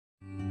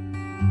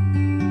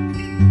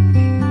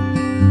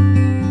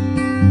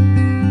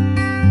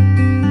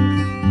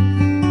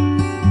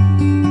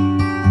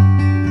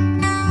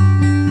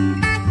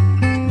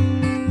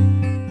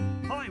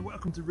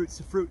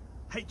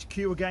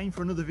you again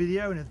for another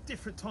video in a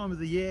different time of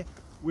the year.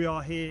 We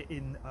are here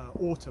in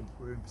autumn,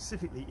 we're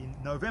specifically in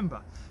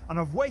November, and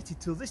I've waited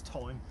till this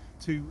time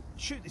to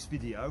shoot this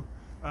video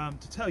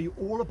to tell you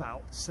all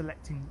about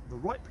selecting the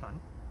right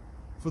plant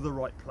for the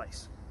right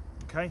place.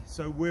 Okay,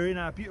 so we're in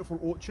our beautiful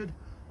orchard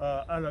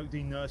at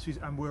Oakdean Nurseries,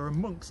 and we're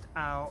amongst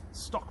our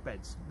stock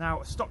beds.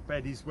 Now, a stock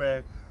bed is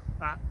where,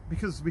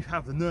 because we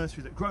have the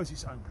nursery that grows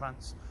its own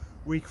plants,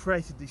 we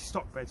created these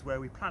stock beds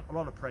where we plant a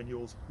lot of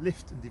perennials,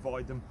 lift and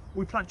divide them.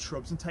 We plant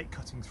shrubs and take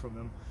cuttings from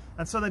them,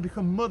 and so they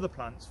become mother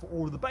plants for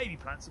all of the baby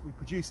plants that we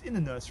produce in the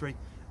nursery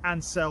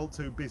and sell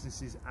to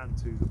businesses and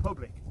to the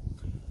public.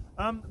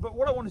 But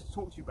what I wanted to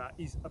talk to you about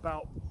is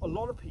about a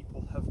lot of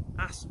people have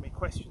asked me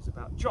questions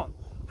about, John,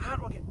 how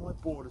do I get my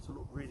border to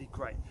look really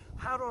great?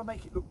 How do I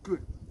make it look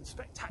good and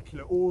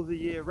spectacular all the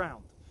year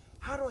round?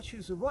 How do I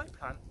choose the right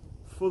plant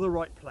for the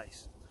right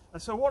place? And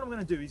so what I'm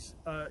going to do is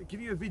give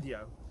you a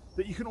video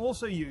that you can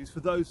also use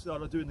for those that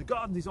are doing the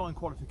garden design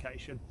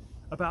qualification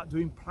about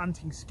doing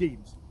planting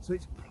schemes. So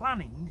it's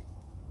planning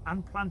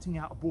and planting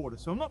out a border.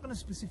 So I'm not going to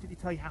specifically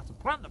tell you how to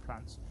plant the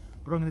plants,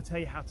 but I'm going to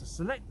tell you how to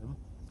select them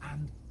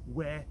and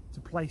where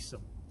to place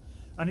them.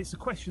 And it's a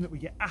question that we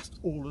get asked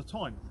all the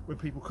time when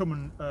people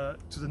come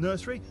to the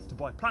nursery to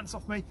buy plants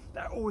off me.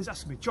 They're always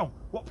asking me, John,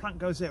 what plant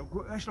goes there?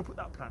 Where should I put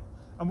that plant?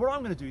 And what I'm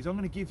going to do is I'm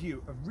going to give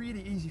you a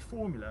really easy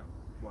formula.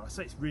 Well, I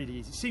say it's really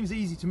easy. It seems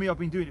easy to me. I've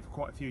been doing it for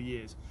quite a few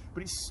years,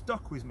 but it's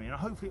stuck with me, and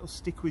hopefully it'll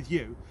stick with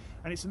you.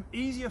 And it's an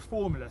easier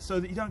formula so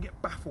that you don't get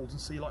baffled and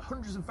see like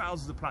hundreds and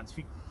thousands of plants.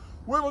 You think,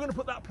 where am I going to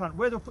put that plant?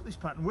 Where do I put this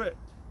plant? And where?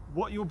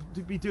 What you'll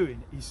be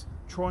doing is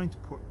trying to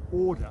put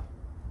order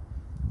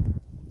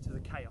to the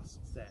chaos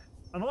that's there.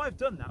 And I've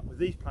done that with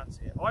these plants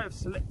here. I have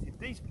selected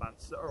these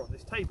plants that are on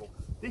this table.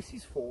 This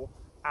is for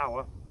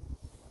our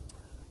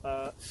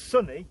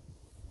sunny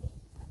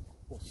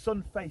or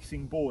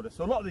sun-facing border.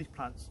 So a lot of these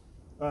plants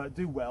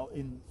do well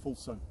in full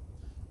sun.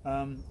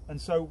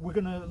 And so we're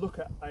going to look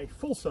at a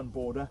full sun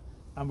border,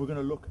 and we're going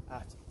to look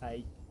at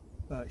a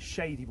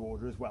shady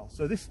border as well.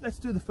 So let's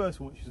do the first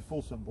one, which is a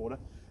full sun border.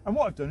 And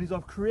what I've done is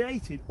I've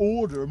created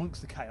order amongst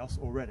the chaos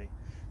already.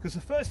 Because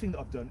the first thing that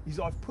I've done is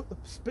I've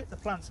split the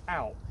plants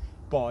out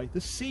by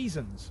the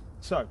seasons.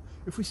 So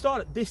if we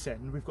start at this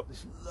end, we've got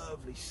this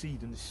lovely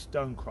seed and this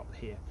stone crop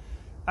here.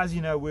 As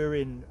you know, we're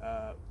in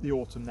the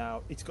autumn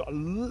now. It's got a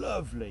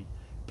lovely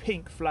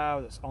pink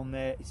flower that's on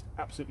there. It's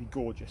absolutely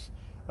gorgeous,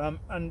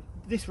 and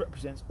this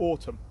represents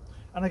autumn.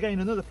 And again,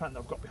 another plant that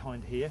I've got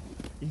behind here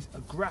is a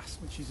grass,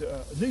 which is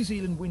a New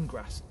Zealand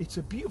windgrass. It's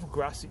a beautiful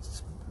grass.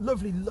 It's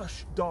lovely,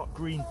 lush, dark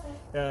green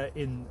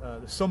in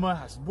the summer,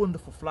 has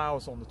wonderful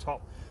flowers on the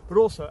top, but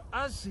also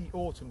as the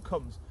autumn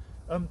comes,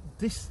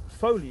 this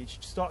foliage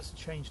starts to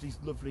change these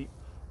lovely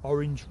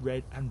orange,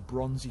 red and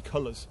bronzy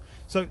colours.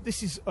 So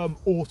this is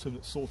autumn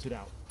that's sorted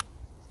out.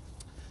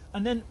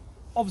 And then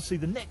obviously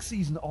the next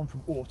season on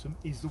from autumn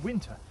is the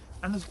winter,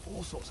 and there's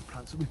all sorts of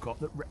plants that we've got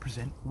that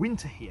represent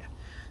winter here.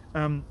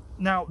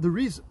 Now there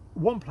is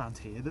one plant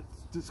here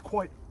that's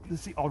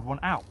the odd one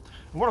out,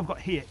 and what I've got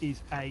here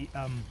is a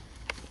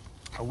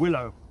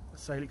willow,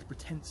 Salix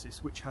pratensis,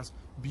 which has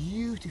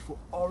beautiful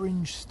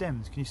orange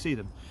stems, can you see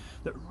them,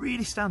 that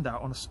really stand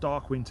out on a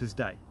stark winter's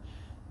day.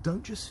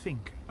 Don't just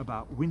think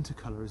about winter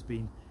colour as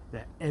being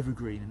they're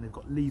evergreen and they've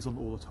got leaves on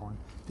all the time.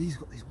 These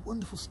have got these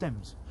wonderful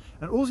stems,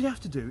 and all you have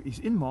to do is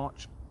in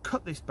March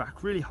cut this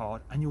back really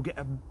hard, and you'll get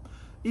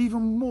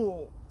even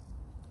more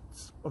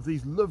of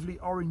these lovely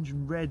orange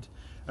and red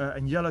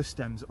and yellow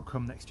stems that will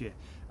come next year.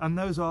 And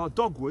those are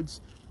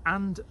dogwoods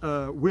and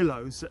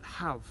willows that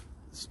have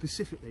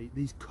specifically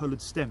these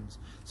coloured stems.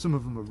 Some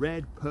of them are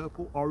red,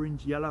 purple,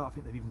 orange, yellow. I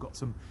think they've even got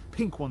some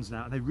pink ones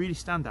now, and they really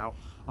stand out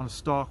on a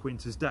stark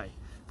winter's day.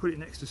 Put it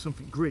next to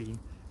something green,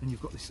 and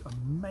you've got this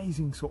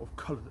amazing sort of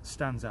colour that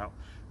stands out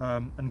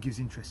and gives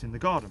interest in the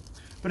garden.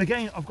 But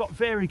again, I've got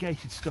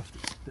variegated stuff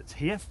that's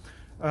here,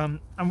 and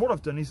what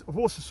I've done is I've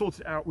also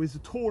sorted it out with the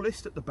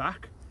tallest at the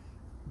back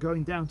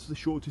going down to the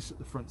shortest at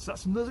the front. So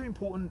that's another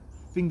important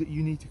thing that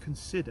you need to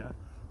consider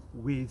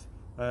with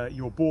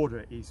your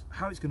border, is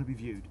how it's going to be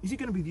viewed. Is it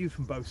going to be viewed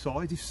from both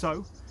sides? If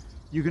so,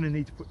 you're going to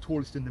need to put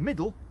tallest in the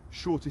middle,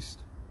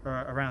 shortest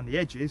around the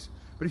edges.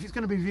 But if it's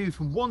going to be viewed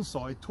from one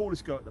side,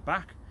 tallest go at the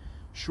back,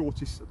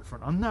 shortest at the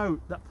front. I know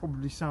that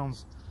probably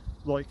sounds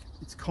like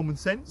it's common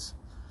sense,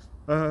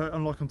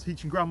 and like I'm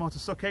teaching grandma to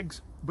suck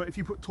eggs, but if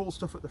you put tall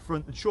stuff at the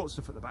front and short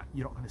stuff at the back,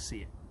 you're not going to see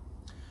it.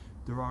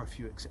 There are a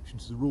few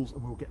exceptions to the rules,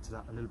 and we'll get to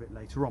that a little bit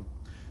later on.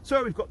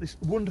 So we've got this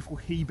wonderful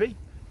Hebe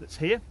that's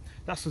here.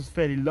 That's a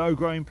fairly low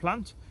growing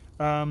plant.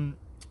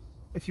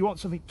 If you want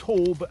something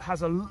tall but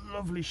has a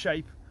lovely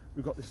shape,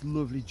 we've got this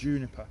lovely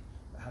juniper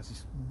that has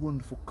this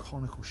wonderful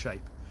conical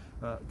shape.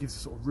 Gives a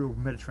sort of real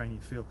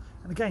Mediterranean feel.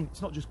 And again,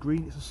 it's not just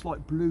green, it's a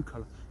slight blue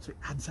colour, so it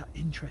adds that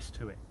interest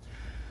to it.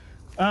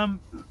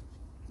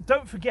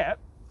 Don't forget,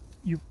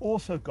 you've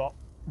also got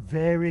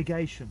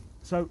variegation.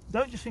 So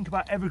don't just think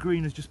about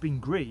evergreen as just being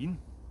green.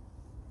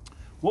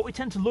 What we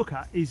tend to look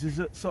at is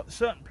that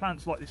certain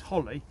plants like this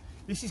holly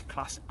this is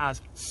classed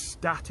as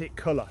static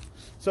colour.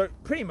 So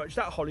pretty much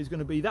that holly is going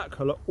to be that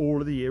colour all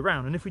of the year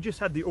round. And if we just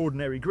had the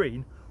ordinary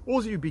green,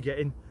 all you'd be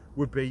getting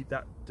would be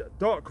that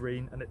dark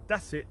green, and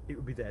that's it, it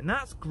would be there. And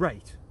that's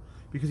great,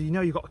 because you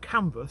know you've got a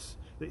canvas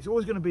that it's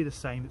always going to be the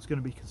same, it's going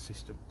to be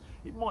consistent.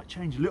 It might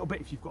change a little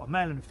bit if you've got a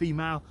male and a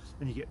female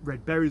and you get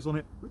red berries on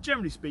it, but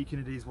generally speaking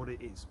it is what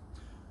it is.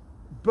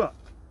 But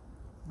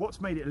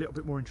what's made it a little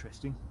bit more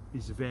interesting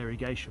is the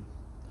variegation.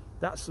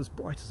 That's as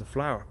bright as a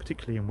flower,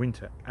 particularly in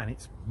winter, and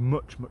it's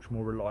much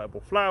more reliable.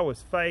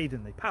 Flowers fade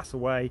and they pass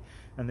away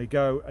and they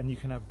go, and you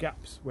can have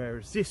gaps,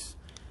 whereas this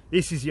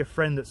is your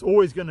friend that's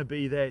always going to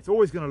be there. It's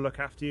always going to look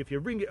after you. If you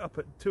ring it up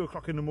at 2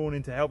 o'clock in the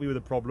morning to help you with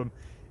a problem,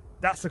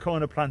 that's the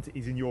kind of plant it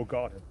is in your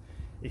garden.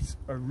 It's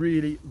a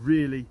really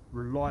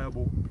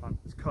reliable plant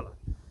as colour.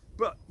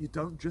 But you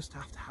don't just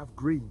have to have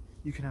green,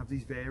 you can have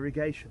these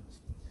variegations.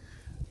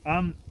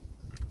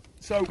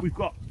 So we've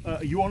got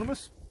a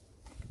euonymus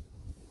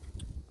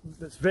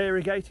that's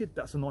variegated.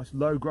 That's a nice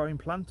low growing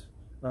plant,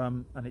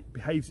 and it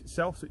behaves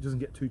itself so it doesn't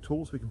get too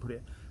tall, so we can put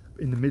it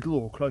in the middle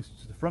or closer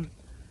to the front.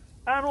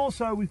 And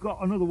also we've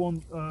got another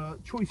one,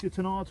 Choisya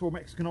Ternata, or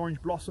Mexican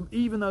orange blossom.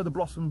 Even though the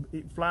blossom,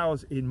 it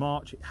flowers in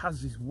March, it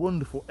has this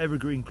wonderful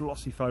evergreen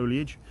glossy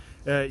foliage.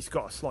 It's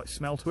got a slight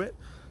smell to it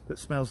that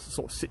smells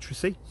sort of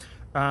citrusy,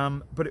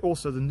 but it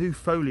also, the new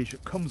foliage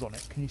that comes on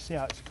it, can you see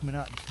how it's coming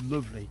out? It's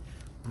lovely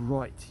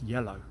bright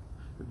yellow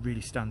that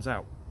really stands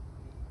out.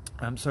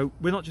 So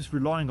we're not just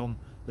relying on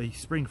the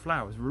spring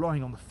flowers, we're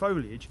relying on the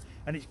foliage,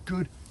 and it's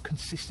good,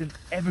 consistent,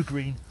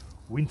 evergreen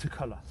winter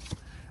colour.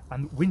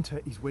 And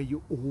winter is where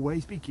you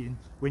always begin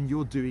when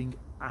you're doing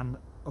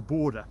a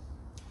border,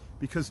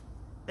 because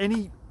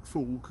any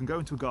fool can go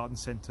into a garden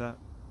centre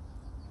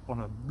on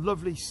a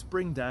lovely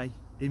spring day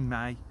in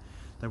May.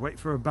 They wait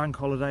for a bank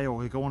holiday,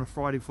 or they go on a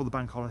Friday before the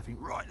bank holiday, think,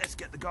 right, let's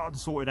get the garden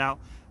sorted out,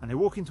 and they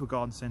walk into a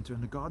garden centre,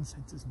 and the garden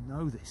centres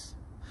know this,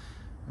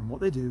 and what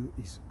they do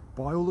is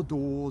by all the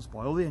doors,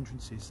 by all the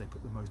entrances, they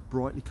put the most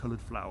brightly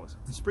coloured flowers.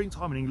 And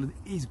springtime in England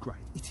is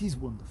great, it is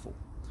wonderful.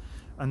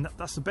 And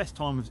that's the best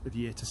time of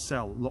year to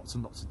sell lots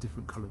and lots of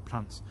different coloured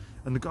plants.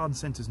 And the garden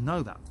centres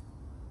know that.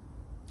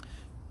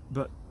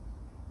 But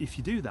if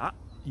you do that,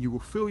 you will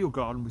fill your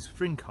garden with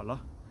spring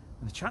colour,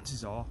 and the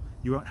chances are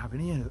you won't have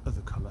any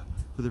other colour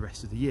for the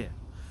rest of the year.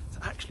 So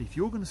actually, if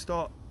you're going to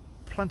start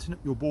planting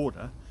up your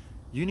border,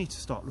 you need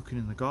to start looking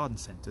in the garden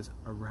centres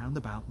around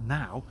about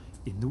now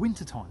in the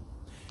winter time.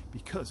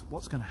 Because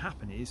what's going to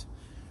happen is,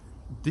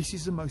 this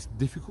is the most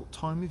difficult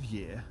time of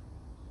year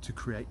to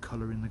create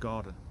colour in the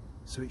garden.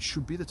 So it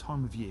should be the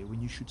time of year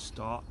when you should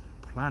start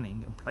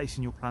planning and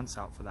placing your plants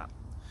out for that.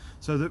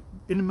 So that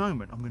in a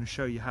moment I'm going to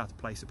show you how to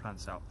place the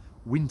plants out.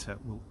 Winter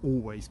will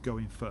always go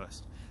in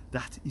first.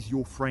 That is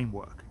your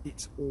framework.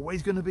 It's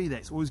always going to be there.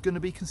 It's always going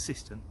to be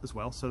consistent as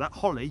well. So that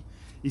holly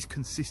is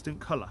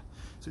consistent colour.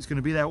 So it's going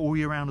to be there all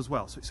year round as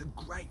well. So it's a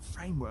great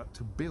framework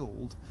to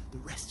build the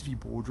rest of your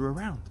border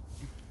around.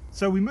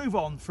 So we move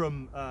on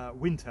from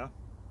winter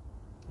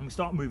and we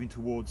start moving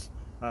towards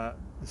the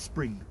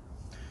spring.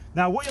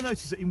 Now what you'll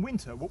notice is that in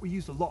winter what we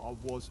used a lot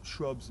of was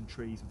shrubs and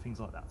trees and things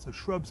like that. So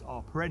shrubs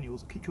are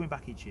perennials that keep coming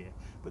back each year,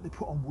 but they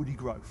put on woody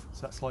growth.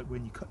 So that's like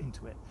when you cut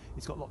into it,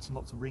 it's got lots and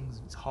lots of rings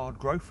and it's hard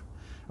growth.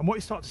 And what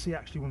you start to see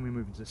actually when we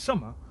move into the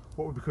summer,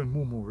 what we're becoming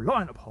more and more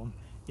reliant upon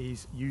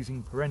is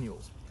using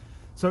perennials.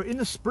 So in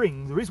the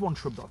spring there is one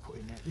shrub that I put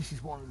in there. This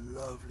is one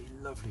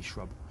lovely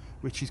shrub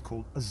which is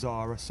called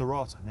Azara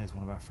serrata. And there's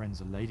one of our friends,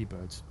 the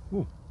ladybirds.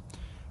 Ooh,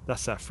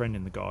 that's our friend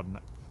in the garden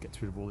that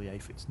gets rid of all the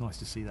aphids. Nice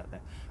to see that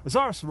there.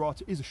 Azara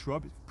serrata is a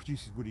shrub, it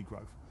produces woody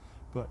growth,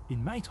 but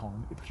in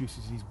Maytime it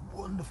produces these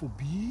wonderful,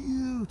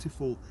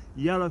 beautiful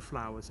yellow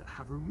flowers that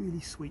have a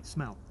really sweet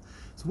smell.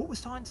 So what we're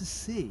starting to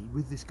see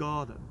with this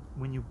garden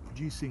when you're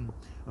producing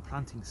a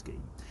planting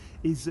scheme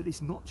is that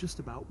it's not just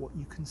about what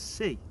you can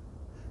see,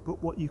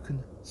 but what you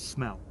can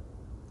smell.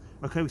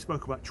 Okay, we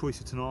spoke about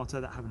Choisya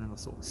Ternata, that having a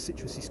sort of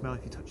citrusy smell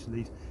if you touch the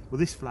leaves. Well,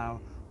 this flower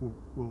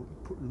will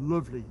put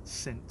lovely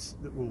scents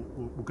that will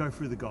go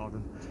through the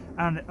garden,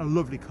 and a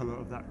lovely colour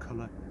of that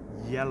colour,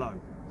 yellow.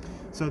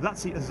 So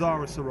that's the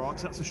Azara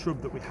serrata, that's a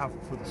shrub that we have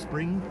for the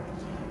spring.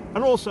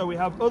 And also we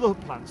have other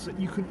plants that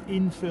you can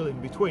infill in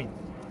between.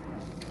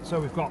 So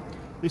we've got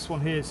this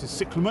one here, this is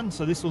cyclamen,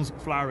 so this one's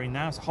flowering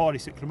now, it's a hardy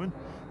cyclamen.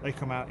 They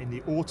come out in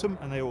the autumn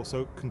and they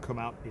also can come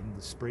out in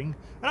the spring,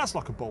 and that's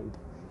like a bulb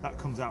that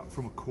comes out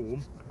from a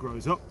corm that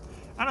grows up.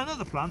 And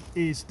another plant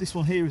is, this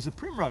one here is a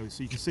primrose,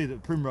 so you can see that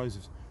the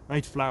primrose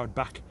they'd flowered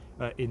back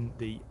in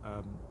the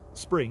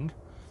spring,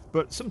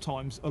 but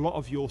sometimes a lot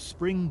of your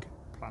spring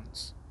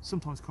plants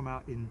sometimes come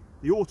out in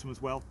the autumn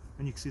as well,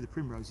 and you can see the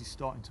primrose is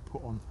starting to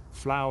put on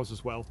flowers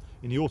as well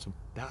in the autumn.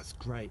 That's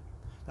great,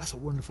 that's a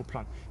wonderful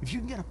plant. If you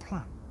can get a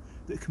plant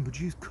that can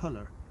produce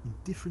colour in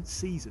different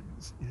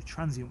seasons in a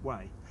transient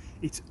way,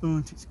 it's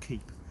earned its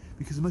keep.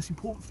 Because the most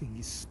important thing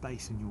is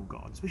space in your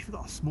garden, especially if you've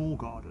got a small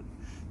garden,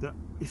 that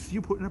if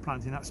you're putting a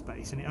plant in that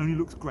space and it only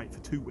looks great for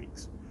 2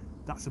 weeks,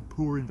 that's a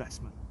poor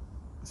investment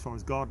as far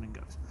as gardening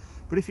goes.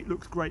 But if it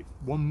looks great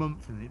 1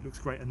 month and it looks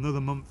great another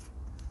month,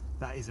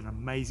 that is an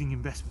amazing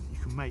investment you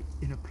can make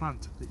in a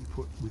plant that you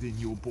put within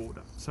your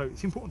border. So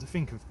it's important to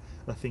think of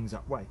things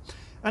that way.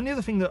 And the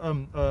other thing that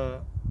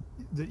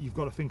that you've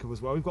got to think of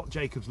as well, we've got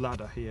Jacob's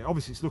Ladder here.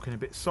 Obviously it's looking a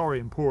bit sorry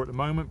and poor at the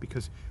moment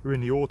because we're in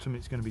the autumn,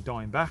 it's going to be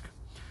dying back.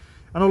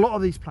 And a lot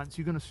of these plants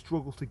you're going to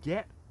struggle to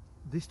get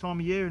this time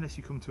of year unless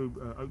you come to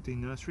Oakdean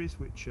Nurseries,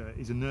 which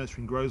is a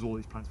nursery and grows all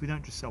these plants. We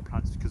don't just sell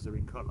plants because they're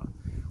in colour,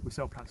 we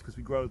sell plants because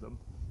we grow them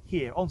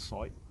here on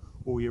site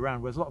all year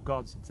round, whereas a lot of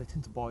garden centres, they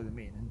tend to buy them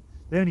in and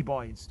they only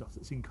buy in stuff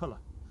that's in colour,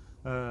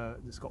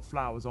 that's got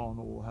flowers on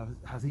or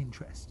has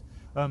interest.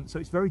 So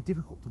it's very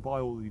difficult to buy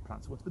all of these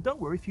plants at once. But don't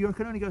worry, if you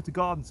can only go to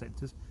garden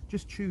centres,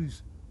 just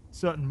choose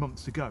certain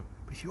months to go.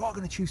 But if you are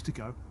going to choose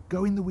to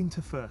go in the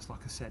winter first, like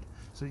I said,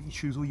 so that you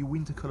choose all your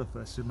winter colour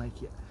first to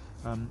make it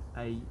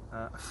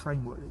a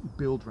framework that you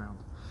build around.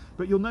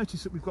 But you'll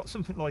notice that we've got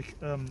something like,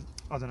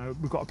 I don't know,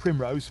 we've got a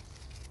primrose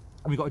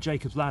and we've got a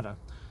Jacob's Ladder,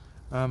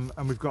 and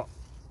we've got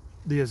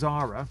the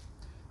Azara.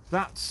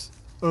 That's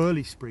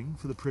early spring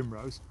for the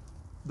primrose,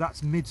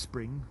 that's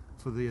mid-spring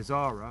for the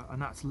Azara,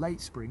 and that's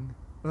late spring,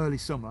 early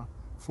summer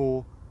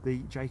for the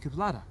Jacob's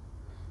Ladder.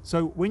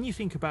 So when you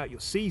think about your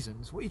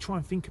seasons, what you try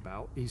and think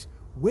about is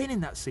when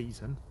in that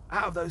season,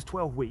 out of those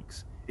 12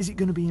 weeks, is it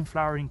going to be in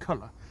flowering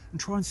colour, and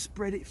try and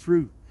spread it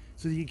through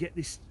so that you get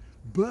this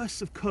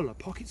bursts of colour,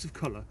 pockets of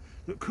colour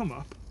that come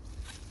up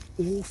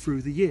all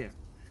through the year.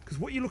 Because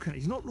what you're looking at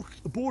is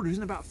the border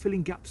isn't about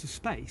filling gaps of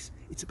space,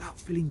 it's about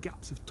filling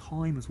gaps of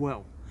time as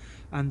well.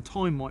 And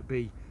time might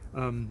be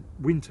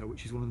winter,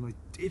 which is one of the most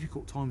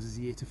difficult times of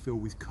the year to fill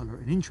with colour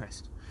and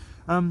interest.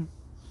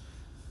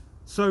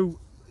 So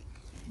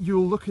you're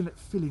looking at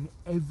filling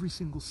every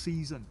single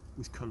season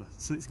with colour,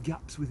 so it's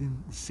gaps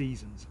within the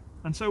seasons.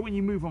 And so when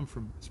you move on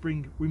from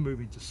spring, we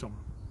move into summer.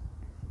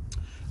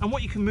 And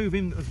what you can move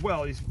in as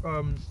well is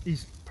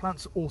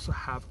plants also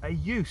have a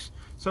use.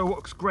 So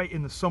what's great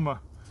in the summer,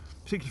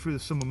 particularly through the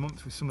summer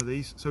months with some of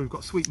these, so we've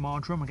got sweet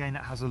marjoram, again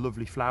that has a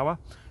lovely flower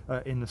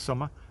in the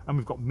summer, and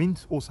we've got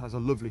mint, also has a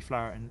lovely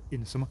flower in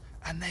the summer,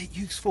 and they're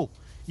useful.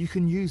 You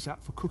can use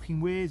that for cooking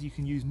with, you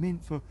can use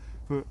mint for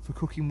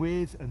cooking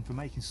with and for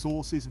making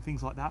sauces and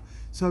things like that.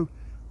 So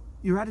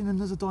you're adding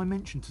another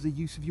dimension to the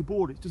use of your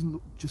border. It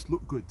doesn't just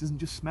look good, doesn't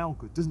just smell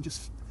good, doesn't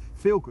just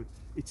feel good,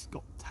 it's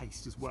got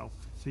taste as well.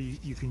 So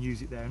you can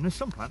use it there. And there's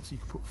some plants you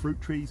can put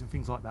fruit trees and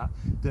things like that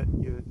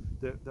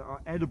that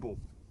are edible,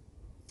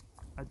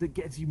 that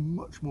gets you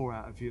much more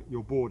out of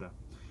your border.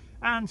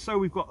 And so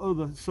we've got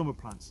other summer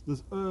plants.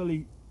 There's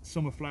early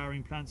summer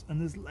flowering plants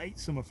and there's late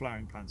summer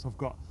flowering plants. I've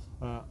got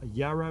a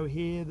yarrow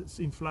here that's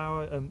in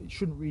flower. It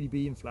shouldn't really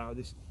be in flower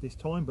this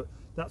time, but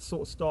that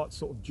sort of starts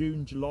sort of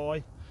June,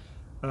 July.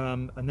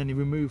 And then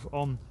we move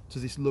on to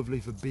this lovely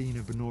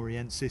Verbena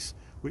bonoriensis,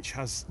 which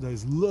has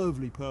those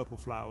lovely purple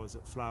flowers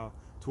that flower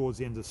towards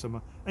the end of the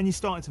summer, and you're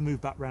starting to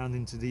move back round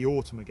into the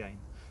autumn again.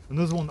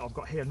 Another one that I've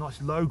got here, a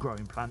nice low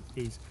growing plant,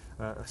 is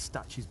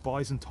Stachys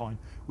byzantine,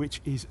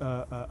 which is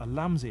a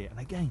lamb's ear. And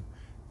again,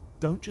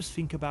 don't just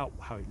think about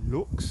how it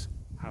looks,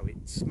 how it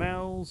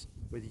smells,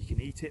 whether you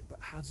can eat it, but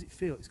how does it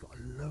feel? It's got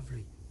a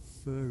lovely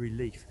furry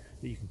leaf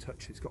that you can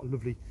touch. It's got a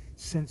lovely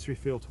sensory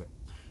feel to it.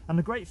 And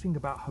the great thing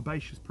about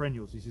herbaceous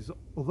perennials is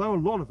although a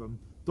lot of them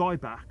die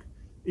back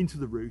into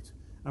the root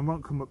and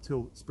won't come up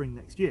till spring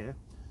next year,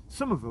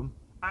 some of them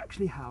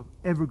actually have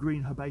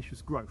evergreen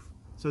herbaceous growth.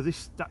 So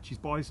this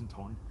Stachys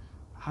byzantine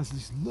has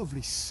this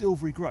lovely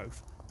silvery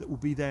growth that will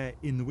be there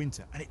in the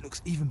winter, and it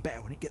looks even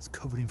better when it gets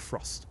covered in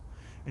frost.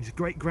 And it's a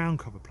great ground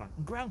cover plant,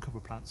 and ground cover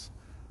plants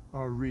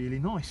are really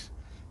nice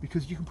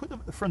because you can put them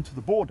at the front of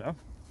the border,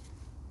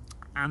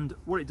 and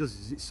what it does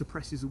is it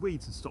suppresses the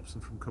weeds and stops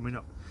them from coming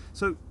up.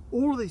 So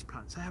all of these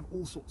plants, they have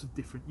all sorts of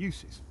different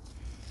uses.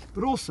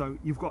 But also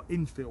you've got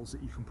infills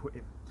that you can put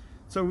in.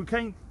 So we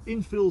can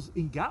infills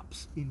in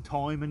gaps in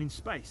time and in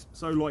space.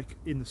 So like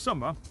in the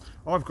summer,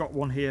 I've got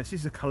one here. This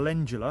is a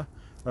calendula,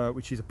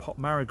 which is a pot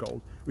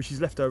marigold, which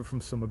is left over from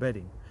summer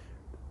bedding.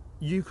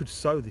 You could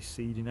sow this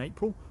seed in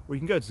April, or you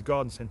can go to the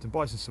garden centre and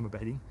buy some summer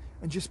bedding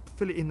and just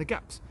fill it in the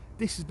gaps.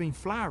 This has been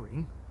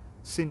flowering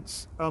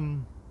since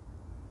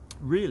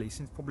really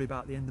since probably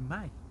about the end of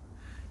May,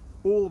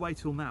 all the way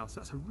till now.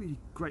 So that's a really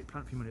great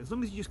plant for your money. As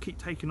long as you just keep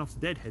taking off the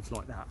deadheads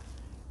like that,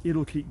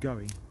 it'll keep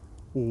going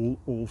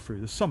all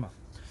through the summer.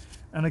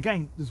 And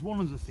again, there's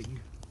one other thing,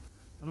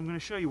 and I'm going to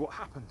show you what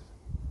happened,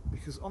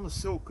 because on the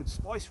silk and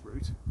spice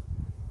root,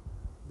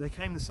 they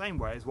came the same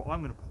way as what I'm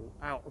going to pull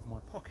out of my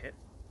pocket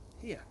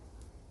here,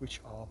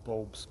 which are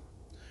bulbs.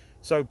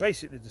 So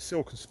basically the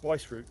silk and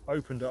spice root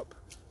opened up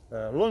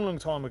a long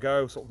time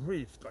ago, sort of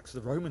really back to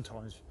the Roman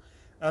times,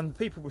 and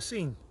people were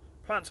seeing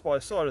plants by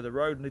the side of the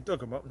road, and they dug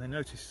them up and they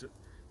noticed that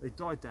they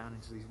died down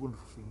into these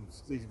wonderful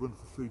things, these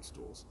wonderful food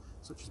stores,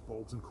 such as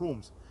bulbs and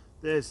corms.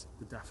 There's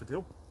the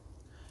daffodil,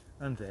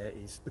 and there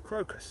is the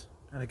crocus.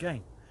 And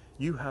again,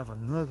 you have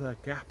another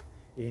gap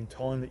in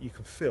time that you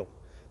can fill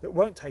that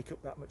won't take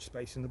up that much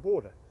space in the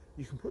border.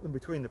 You can put them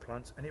between the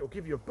plants and it will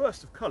give you a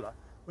burst of colour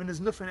when there's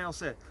nothing else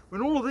there.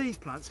 When all of these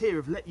plants here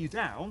have let you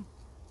down,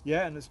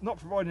 yeah, and it's not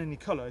providing any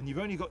colour, and you've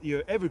only got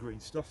your evergreen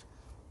stuff,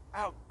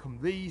 out come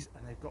these,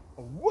 and they've got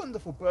a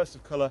wonderful burst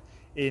of colour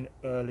in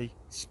early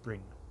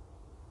spring.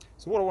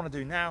 So what I want to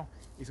do now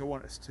is I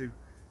want us to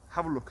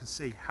have a look and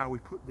see how we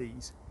put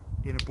these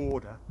in a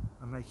border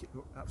and make it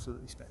look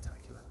absolutely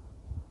spectacular.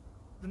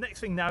 The next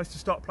thing now is to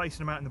start placing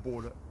them out in the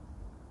border.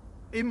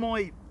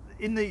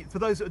 For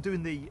those that are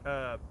doing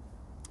the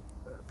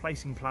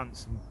placing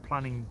plants and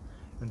planning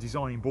and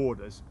designing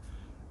borders,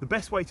 the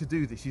best way to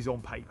do this is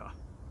on paper.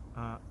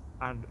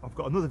 And I've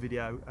got another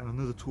video and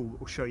another tool that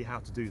will show you how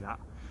to do that.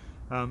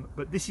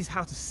 But this is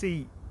how to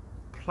see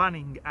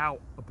planning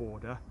out a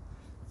border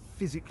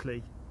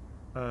physically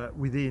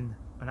within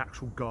an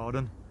actual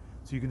garden.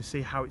 So you're going to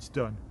see how it's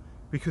done,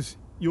 because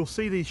you'll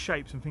see these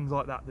shapes and things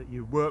like that that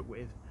you work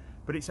with,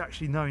 but it's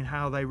actually knowing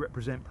how they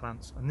represent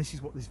plants. And this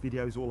is what this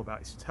video is all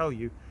about, is to tell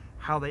you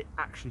how they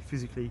actually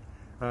physically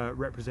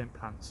represent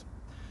plants.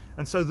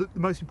 And so the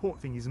most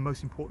important thing is, the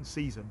most important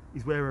season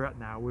is where we're at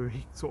now. We're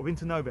sort of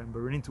into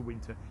November and into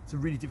winter. It's a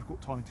really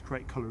difficult time to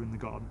create colour in the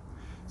garden.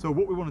 So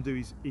what we want to do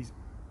is,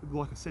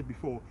 like I said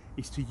before,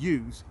 is to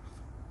use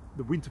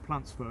the winter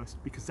plants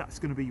first, because that's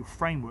going to be your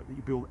framework that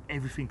you build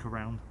everything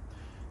around.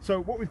 So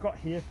what we've got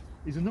here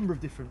is a number of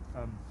different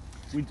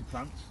winter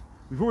plants.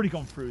 We've already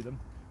gone through them.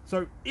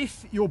 So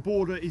if your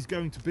border is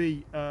going to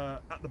be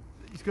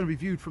it's going to be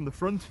viewed from the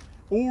front,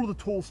 all of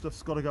the tall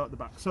stuff's got to go at the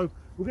back. So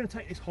we're going to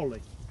take this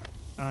holly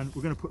and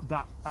we're going to put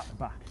that at the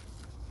back,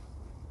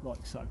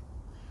 like so.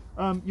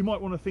 You might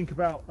want to think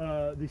about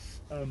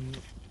this.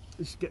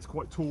 This gets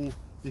quite tall.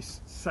 This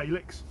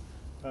salix,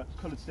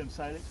 coloured stem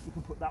salix. We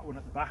can put that one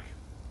at the back.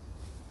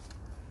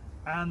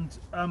 And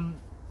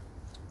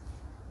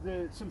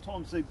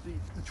sometimes the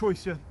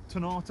Choicia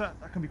tonata,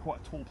 that can be quite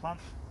a tall plant,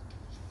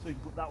 so you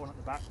can put that one at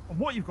the back. And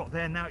what you've got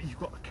there now, you've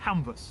got a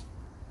canvas,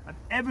 an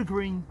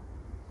evergreen,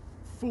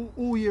 full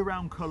all year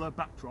round colour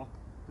backdrop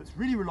that's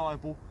really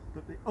reliable,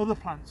 that the other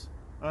plants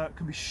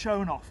can be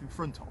shown off in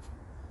front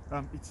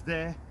of. It's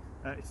there,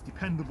 it's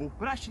dependable,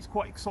 but actually it's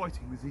quite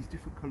exciting with these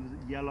different colours.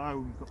 Yellow,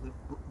 we've got the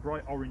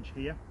bright orange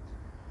here.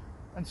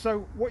 And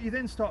so what you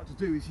then start to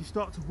do is you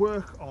start to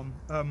work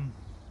on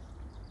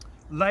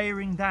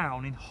layering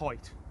down in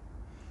height.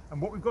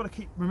 And what we've got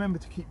to remember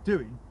to keep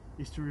doing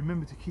is to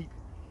remember to keep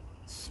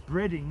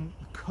spreading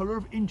the colour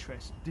of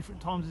interest at different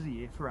times of the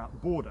year throughout the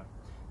border.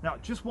 Now,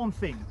 just one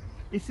thing,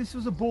 if this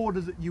was a border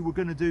that you were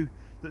going to do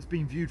that's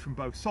being viewed from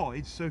both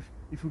sides, so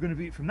if we're going to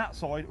view it from that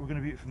side, or we're going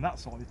to view it from that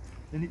side,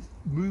 then it's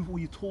move all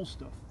your tall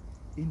stuff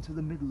into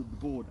the middle of the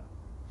border.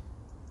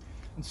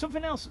 And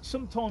something else that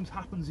sometimes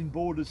happens in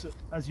borders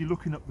as you're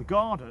looking up the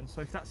garden,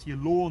 so if that's your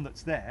lawn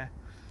that's there,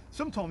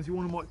 sometimes you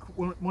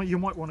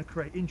might want to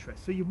create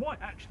interest. So you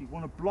might actually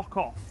want to block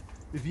off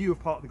the view of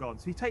part of the garden.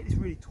 So you take this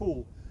really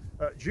tall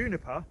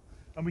juniper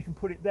and we can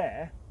put it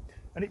there,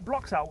 and it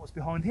blocks out what's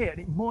behind here, and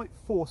it might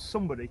force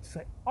somebody to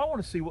say, I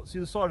want to see what's the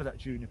other side of that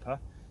juniper.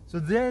 So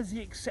there's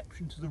the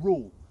exception to the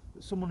rule,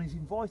 that someone is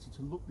invited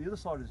to look the other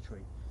side of the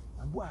tree,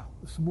 and wow,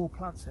 there's some more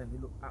plants there and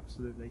they look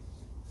absolutely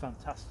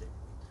fantastic.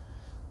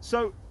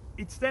 So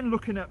it's then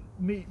looking at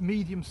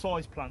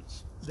medium-sized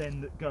plants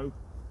then that go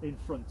in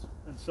front.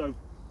 And so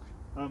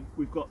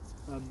we've got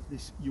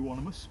this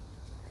euonymus.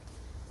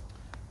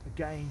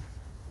 Again,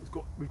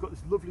 we've got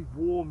this lovely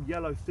warm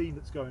yellow theme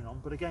that's going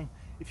on, but again,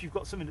 if you've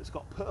got something that's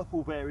got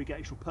purple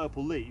variegated or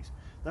purple leaves,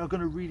 they're going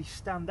to really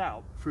stand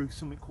out through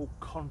something called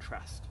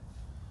contrast.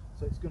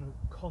 So it's going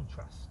to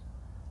contrast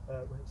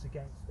when it's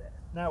against there.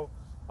 Now,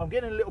 I'm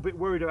getting a little bit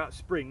worried about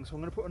spring, so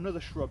I'm going to put another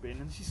shrub in,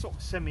 and this is sort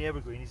of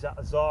semi-evergreen, is that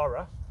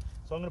Azara.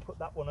 So I'm going to put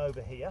that one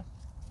over here.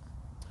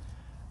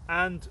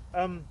 And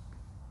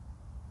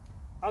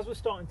as we're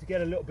starting to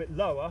get a little bit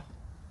lower,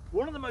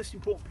 one of the most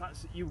important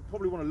plants that you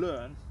probably want to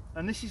learn,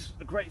 and this is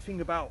a great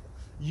thing about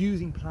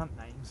using plant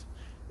names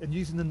and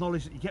using the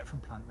knowledge that you get from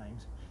plant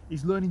names,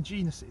 is learning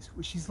genuses,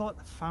 which is like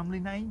the family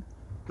name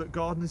that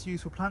gardeners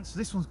use for plants. So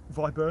this one's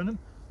Viburnum.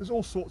 There's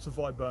all sorts of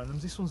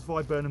viburnums. This one's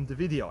Viburnum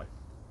Davidii.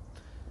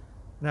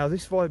 Now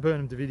this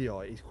Viburnum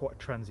Davidii is quite a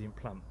transient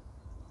plant.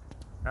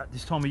 At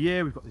this time of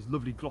year, we've got these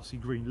lovely glossy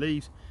green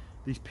leaves.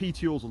 These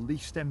petioles or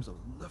leaf stems are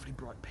lovely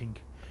bright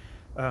pink.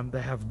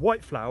 They have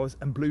white flowers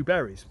and blue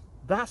berries.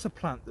 That's a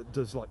plant that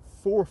does like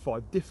 4 or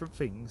 5 different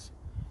things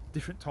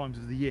different times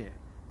of the year.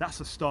 That's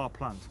a star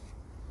plant.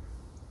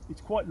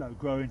 It's quite low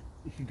growing.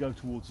 It can go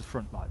towards the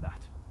front like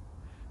that.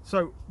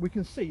 So we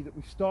can see that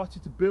we've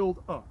started to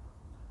build up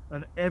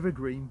an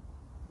evergreen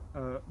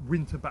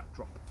winter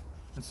backdrop.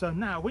 And so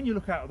now when you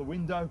look out of the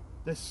window,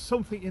 there's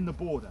something in the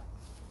border.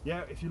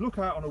 Yeah, if you look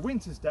out on a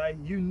winter's day,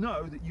 you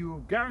know that you are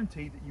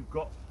guaranteed that you've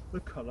got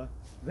the colour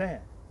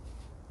there.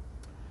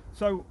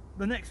 So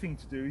the next thing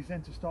to do is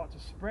then to start to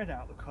spread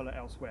out the colour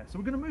elsewhere. So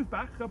we're going to move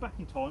back, go back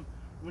in time.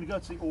 We're going to go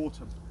to the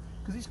autumn,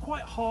 because it's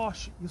quite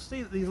harsh. You'll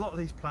see that a lot of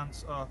these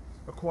plants are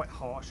quite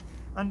harsh,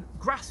 and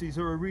grasses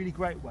are a really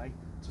great way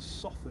to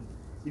soften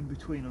in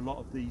between a lot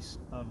of these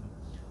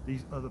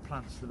other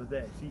plants that are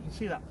there. So you can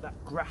see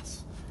that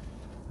grass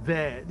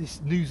there,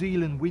 this New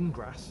Zealand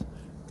windgrass,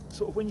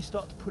 sort of when you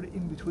start to put it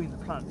in between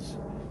the plants,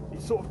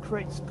 it sort of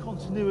creates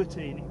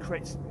continuity, and it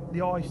creates,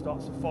 the eye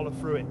starts to follow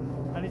through it,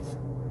 and it's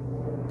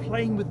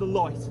playing with the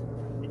light.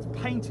 It's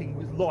painting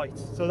with light.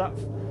 So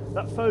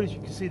that foliage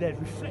you can see there is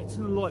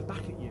reflecting the light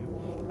back at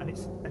you, and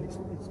it's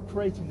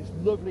creating this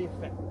lovely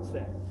effect that's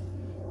there.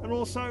 And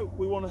also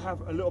we want to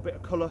have a little bit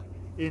of colour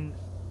in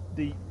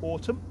the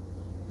autumn.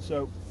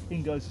 So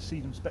in goes the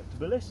Sedum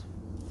spectabilis.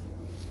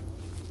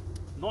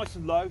 Nice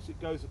and low, so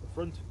it goes at the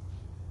front.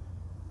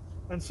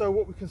 And so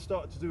what we can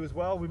start to do as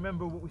well,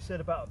 remember what we said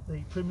about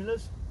the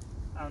primulas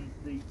and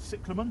the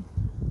cyclamen,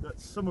 that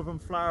some of them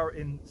flower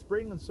in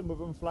spring and some of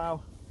them flower,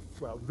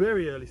 well,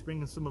 very early spring,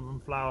 and some of them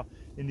flower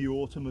in the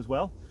autumn as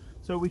well.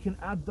 So we can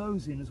add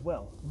those in as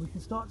well, and we can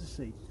start to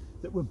see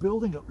that we're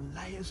building up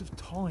layers of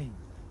time,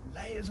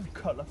 layers of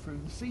colour through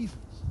the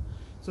seasons.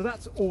 So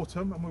that's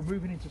autumn, and we're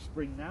moving into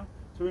spring now.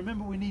 So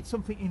remember, we need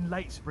something in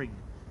late spring.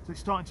 So it's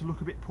starting to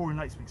look a bit poor in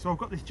late spring. So I've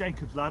got this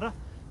Jacob's ladder,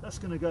 that's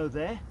going to go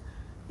there.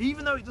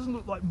 Even though it doesn't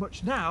look like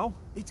much now,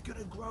 it's going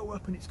to grow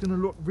up and it's going to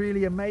look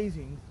really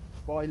amazing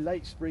by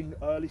late spring,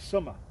 early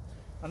summer.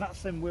 And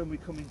that's then when we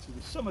come into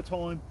the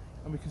summertime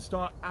and we can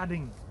start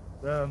adding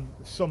the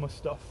summer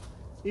stuff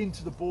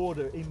into the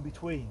border in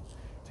between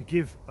to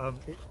give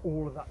it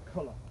all of that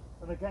colour.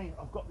 And again,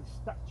 I've got this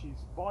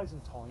Statues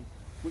Byzantine,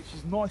 which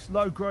is nice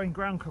low growing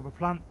ground cover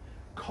plant.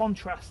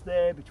 Contrast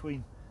there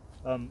between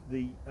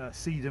the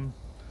Sedum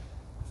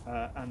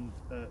and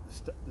the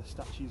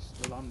statues,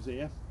 the lambs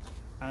here,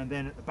 and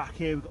then at the back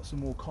here we've got some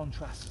more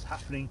contrasts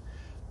happening.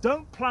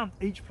 Don't plant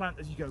each plant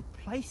as you go,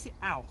 place it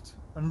out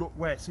and look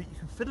where, so you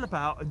can fiddle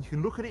about and you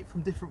can look at it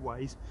from different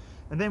ways,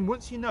 and then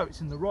once you know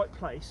it's in the right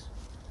place,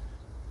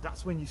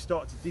 that's when you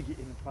start to dig it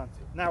in and plant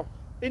it. Now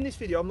in this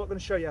video I'm not going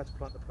to show you how to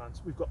plant the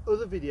plants. We've got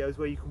other videos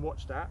where you can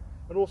watch that,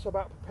 and also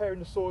about preparing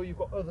the soil, you've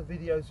got other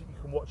videos that you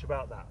can watch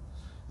about that.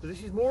 So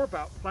this is more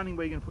about planning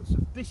where you're going to put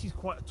stuff. This is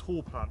quite a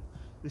tall plant.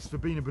 This is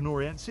Verbena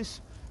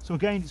bonoriensis. So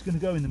again, it's going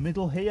to go in the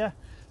middle here,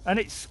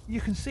 and you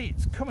can see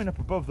it's coming up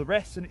above the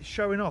rest and it's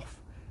showing off,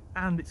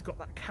 and it's got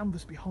that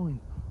canvas behind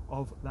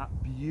of that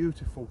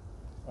beautiful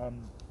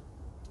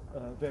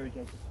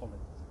variegated holly.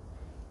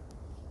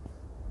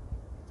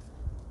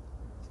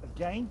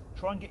 Again,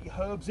 try and get your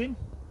herbs in,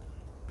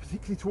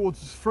 particularly towards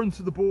the front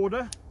of the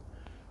border.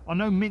 I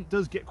know mint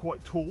does get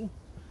quite tall,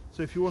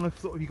 so if you want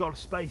to, you've got a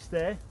space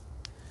there.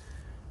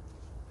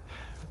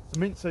 The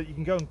mint, so you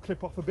can go and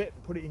clip off a bit,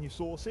 put it in your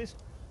sauces,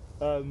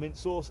 mint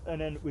sauce, and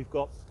then we've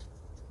got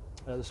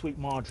the sweet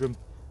marjoram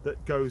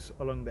that goes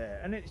along there,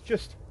 and it's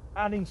just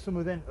adding some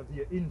of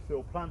your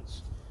infill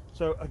plants.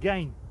 So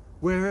again,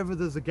 wherever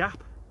there's a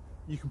gap,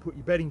 you can put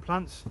your bedding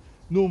plants.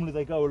 Normally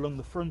they go along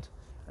the front,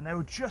 and they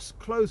will just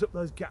close up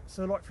those gaps.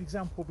 So like for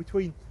example,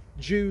 between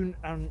June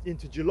and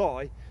into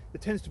July, there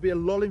tends to be a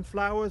lull in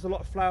flowers. A lot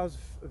of flowers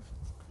have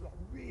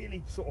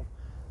really sort of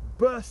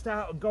burst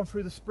out and gone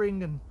through the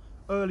spring and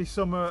early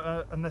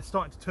summer, and they're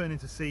starting to turn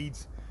into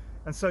seeds,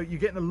 and so you're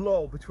getting a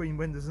lull between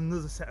when there's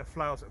another set of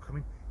flowers that are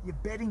coming. Your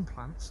bedding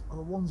plants are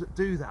the ones that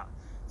do that.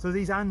 So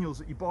these annuals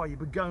that you buy, your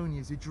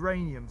begonias, your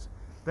geraniums,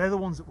 they're the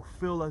ones that will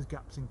fill those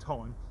gaps in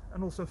time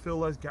and also fill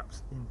those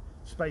gaps in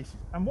spaces.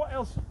 And what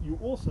else you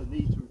also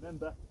need to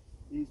remember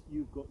is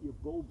you've got your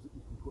bulbs that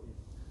you can put in.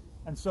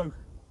 And so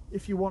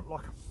if you want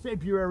like a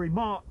February,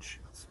 March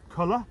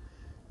colour,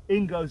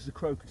 in goes the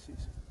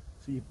crocuses.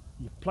 So you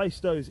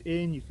place those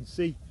in. You can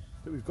see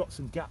that we've got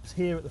some gaps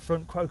here at the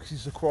front.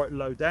 Crocuses are quite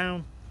low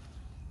down,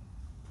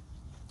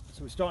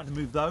 so we're starting to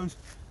move those.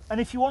 And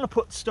if you want to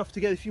put stuff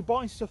together, if you're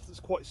buying stuff that's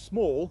quite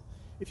small,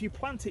 if you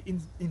plant it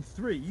in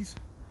threes,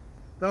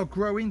 they'll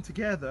grow in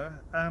together,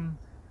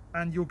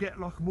 and you'll get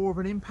like more of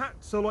an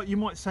impact. So like you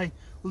might say,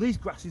 well, these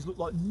grasses look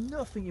like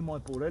nothing in my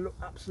border, they look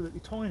absolutely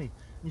tiny.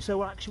 And you say,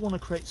 well, I actually want to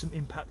create some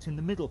impact in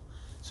the middle.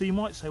 So you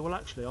might say, well,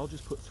 actually I'll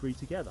just put 3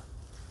 together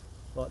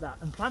like that.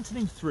 And planting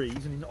in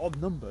threes and in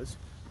odd numbers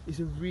is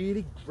a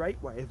really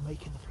great way of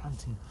making the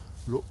planting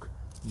look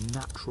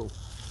natural.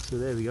 So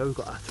there we go, we've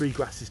got our 3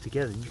 grasses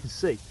together, and you can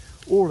see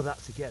all of that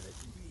together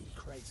really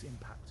creates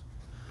impact.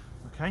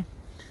 Okay,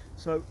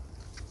 so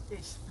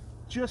it's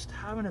just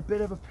having a bit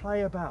of a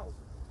play about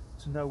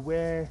to know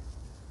where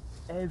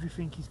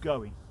everything is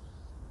going,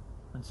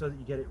 and so that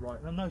you get it right.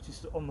 And I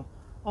noticed that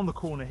on the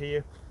corner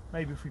here,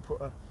 maybe if we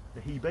put a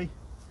hebe,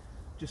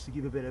 just to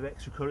give a bit of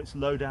extra colour, it's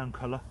low down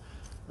colour.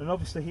 And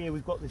obviously here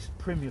we've got this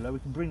primula, we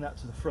can bring that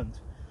to the front.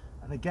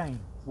 And again,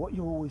 what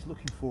you're always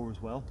looking for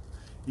as well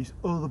is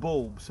other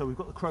bulbs. So we've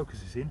got the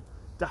crocuses in,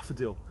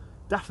 daffodil.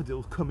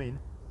 Daffodils come in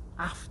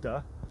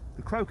after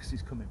the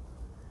crocuses come in.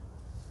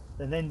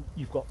 And then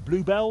you've got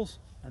bluebells,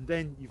 and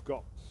then you've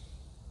got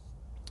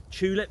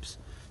tulips.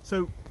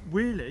 So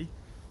really,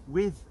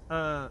 with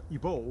your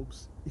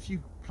bulbs, if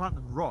you plant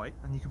them right,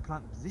 and you can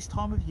plant them this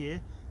time of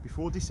year,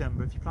 before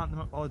December, if you plant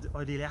them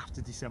ideally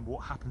after December,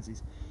 what happens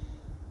is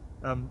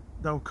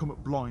they'll come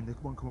up blind, they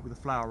won't come up with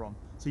a flower on.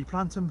 So you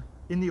plant them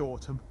in the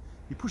autumn,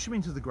 you push them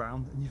into the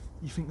ground, and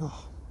you think,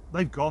 oh,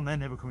 they've gone, they're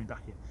never coming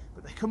back here.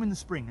 But they come in the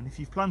spring, and if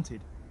you've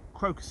planted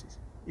crocuses,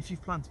 if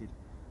you've planted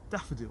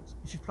daffodils,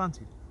 if you've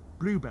planted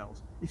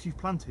bluebells, if you've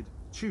planted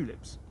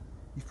tulips,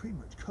 you've pretty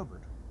much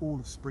covered all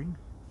of spring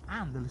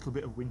and a little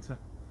bit of winter.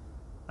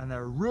 and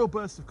they're a real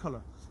burst of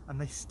colour, and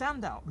they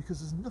stand out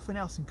because there's nothing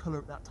else in colour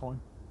at that time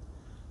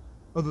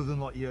other than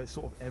like your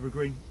sort of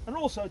evergreen. And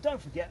also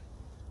don't forget,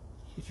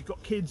 if you've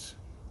got kids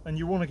and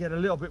you want to get a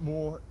little bit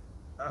more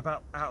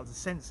out of the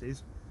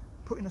senses,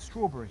 put in a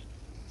strawberry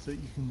so that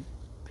you can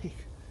pick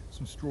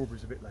some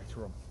strawberries a bit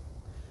later on.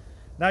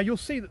 Now you'll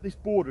see that this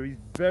border is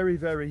very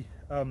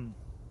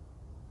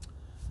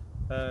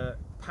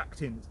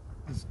packed in.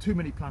 There's too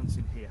many plants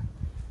in here.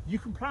 You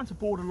can plant a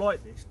border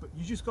like this, but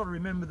you just got to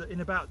remember that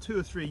in about 2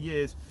 or 3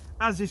 years,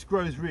 as this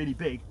grows really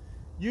big,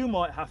 you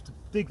might have to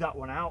dig that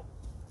one out,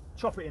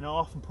 chop it in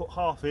half and put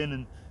half in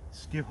and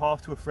give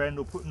half to a friend,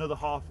 or put another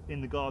half in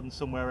the garden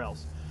somewhere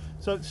else.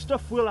 So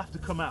stuff will have to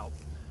come out.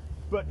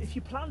 But if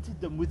you planted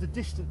them with the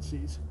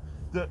distances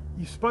that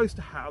you're supposed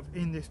to have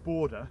in this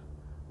border,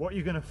 what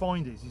you're going to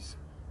find is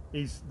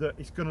that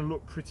it's going to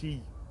look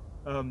pretty,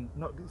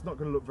 it's not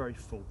going to look very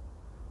full.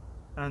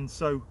 And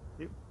so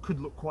it could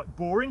look quite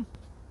boring.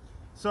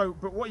 So,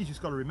 but what you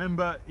just got to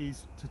remember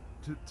is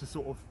to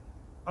sort of,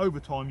 over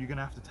time, you're going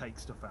to have to take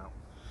stuff out.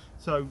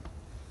 So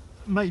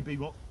maybe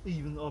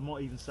I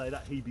might even say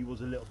that Hebe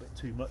was a little bit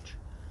too much.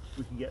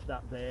 We can get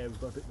that there,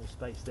 we've got a bit more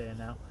space there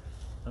now,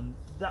 and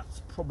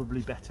that's probably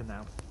better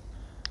now.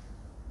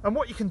 And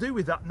what you can do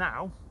with that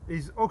now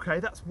is, okay,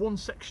 that's one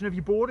section of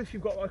your border. If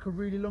you've got like a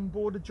really long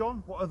border,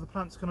 John, what other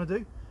plants can I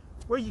do?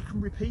 Well, you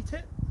can repeat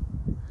it.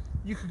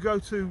 You could go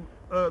to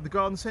the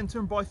garden centre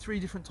and buy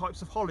 3 different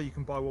types of holly. You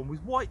can buy one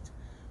with white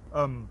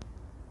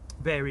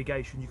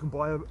variegation. You can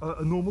buy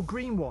a normal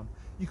green one.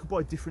 You could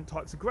buy different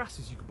types of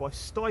grasses. You could buy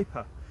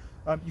stiper.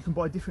 You can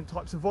buy different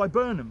types of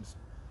viburnums.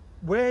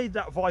 Where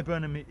that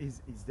viburnum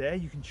is there,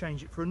 you can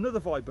change it for another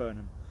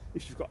viburnum.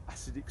 If you've got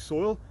acidic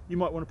soil, you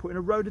might want to put in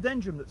a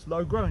rhododendron that's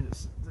low growing,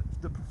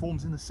 that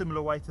performs in a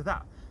similar way to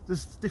that.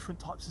 There's different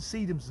types of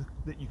sedums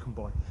that you can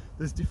buy.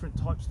 There's different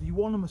types of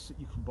euonymus that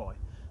you can buy.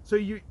 So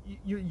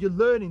you're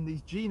learning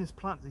these genus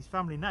plants, these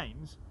family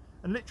names,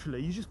 and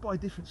literally you just buy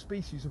different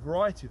species, a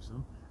variety of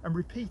them, and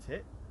repeat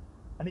it,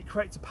 and it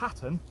creates a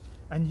pattern.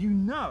 And you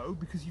know,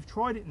 because you've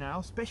tried it now,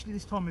 especially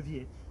this time of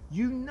year,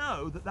 you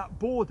know that that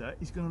border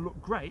is going to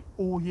look great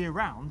all year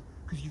round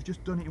because you've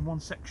just done it in one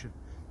section.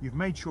 You've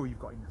made sure you've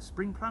got enough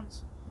spring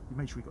plants, you've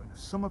made sure you've got enough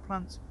summer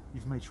plants,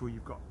 you've made sure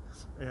you've got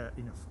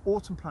enough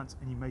autumn plants,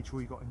 and you've made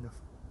sure you've got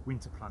enough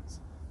winter plants.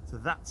 So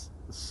that's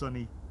the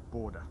sunny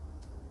border.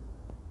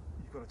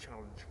 You've got a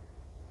challenge.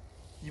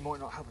 You might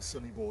not have a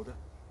sunny border.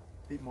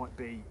 It might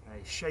be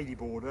a shady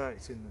border,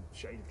 it's in the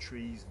shade of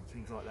trees and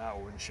things like that,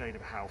 or in the shade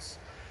of a house,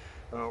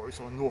 or it's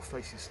on a north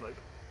facing slope.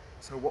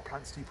 So what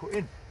plants do you put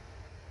in?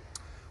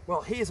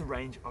 Well, here's a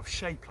range of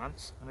shade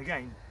plants, and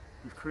again,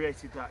 we've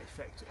created that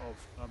effect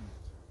of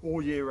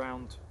all year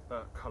round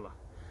colour.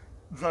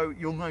 Though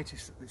you'll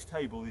notice that this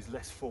table is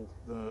less full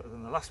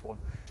than the last one,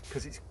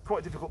 because it's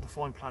quite difficult to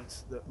find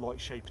plants that like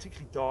shade,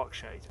 particularly dark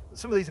shade.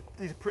 Some of these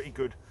are pretty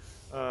good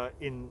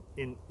in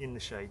the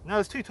shade. Now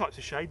there's 2 types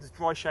of shade, there's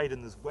dry shade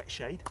and there's wet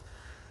shade.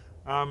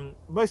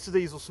 Most of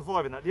these will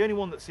survive in that. The only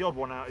one that's the odd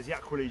one out is the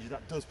Aquilegia.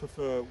 That does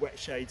prefer wet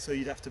shade, so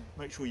you'd have to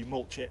make sure you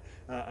mulch it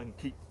and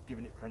keep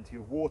giving it plenty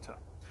of water.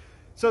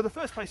 So the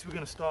first place we're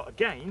going to start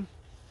again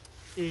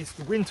is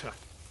the winter.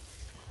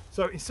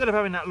 So instead of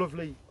having that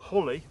lovely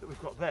holly that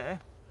we've got there,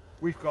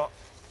 we've got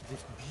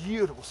this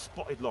beautiful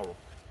spotted laurel,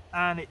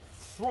 and it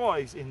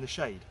thrives in the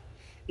shade.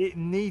 It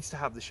needs to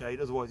have the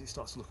shade, otherwise it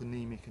starts to look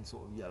anemic and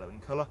sort of yellow in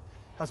colour.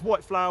 Has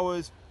white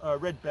flowers,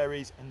 red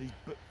berries, and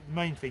the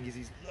main thing is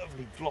these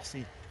lovely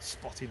glossy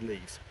spotted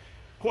leaves.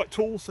 Quite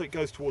tall, so it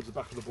goes towards the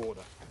back of the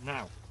border.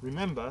 Now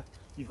remember,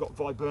 you've got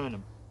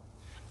viburnum,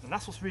 and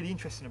that's what's really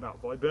interesting about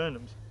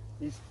viburnums,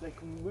 is they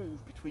can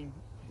move between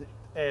the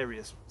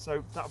areas.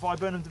 So that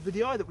Viburnum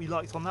Davidii that we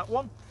liked on that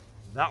one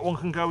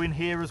can go in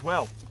here as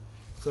well.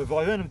 So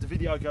Viburnum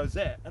Davidii goes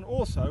there, and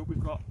also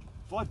we've got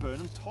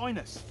Viburnum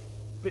Tinus,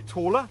 a bit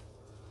taller.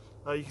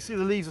 You can see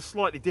the leaves are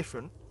slightly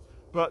different,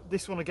 but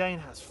this one again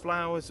has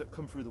flowers that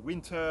come through the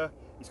winter.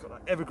 It's got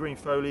that evergreen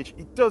foliage.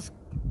 It does,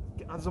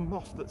 as a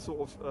moth that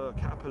sort of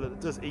caterpillar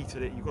that does eat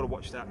at it, you've got to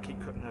watch that,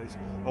 keep cutting those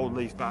old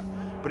leaves back,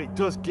 but it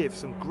does give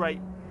some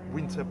great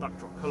winter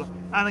backdrop colour.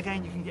 And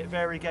again, you can get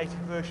variegated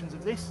versions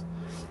of this,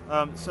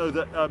 so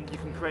that you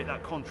can create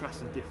that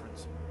contrast and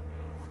difference.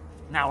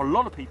 Now a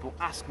lot of people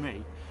ask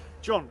me,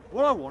 John,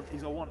 what I want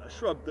a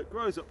shrub that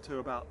grows up to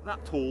about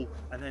that tall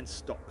and then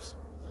stops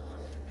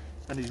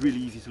and is really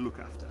easy to look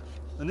after,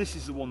 and this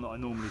is the one that I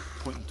normally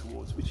point them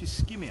towards, which is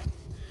Skimmia.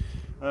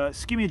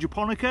 Skimmia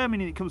japonica,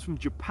 meaning it comes from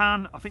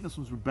Japan. I think this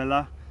one's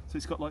rubella, so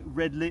it's got like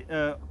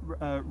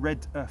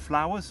red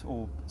flowers,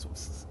 or sort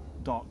of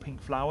dark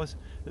pink flowers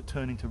that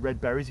turn into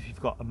red berries if you've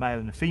got a male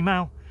and a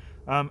female,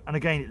 and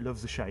again it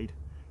loves the shade.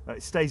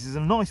 It stays as a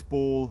nice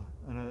ball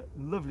and a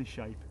lovely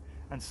shape,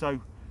 and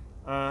so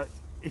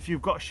if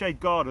you've got a shade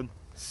garden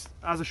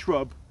as a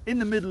shrub in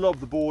the middle of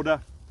the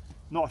border,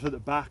 not at the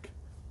back,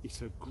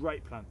 it's a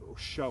great plant that will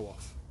show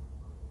off.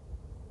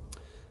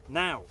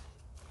 Now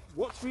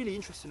what's really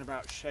interesting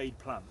about shade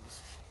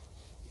plants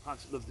that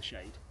love the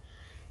shade,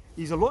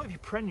 is a lot of your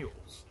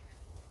perennials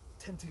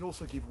tend to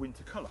also give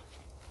winter colour.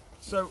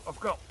 So I've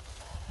got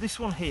this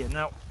one here.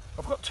 Now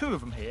I've got two of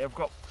them here.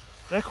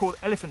 They're called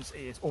elephant's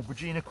ears, or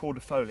Virginia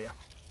cordifolia.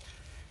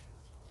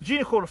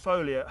 Virginia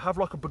cordifolia have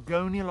like a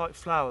begonia-like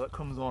flower that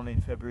comes on in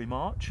February,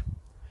 March,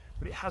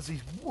 but it has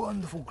these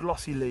wonderful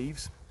glossy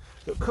leaves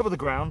that cover the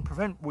ground,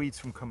 prevent weeds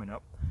from coming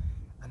up.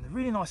 And the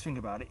really nice thing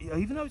about it,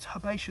 even though it's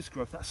herbaceous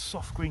growth, that's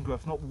soft green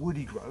growth, not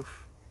woody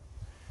growth,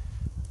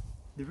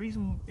 the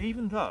reason,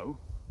 even though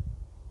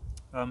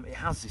it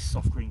has this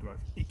soft green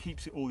growth, it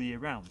keeps it all the year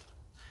round.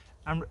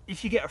 And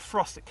if you get a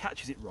frost that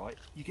catches it right,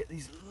 you get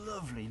these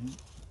lovely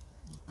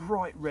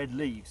bright red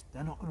leaves.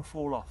 They're not going to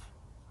fall off.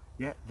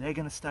 Yeah, they're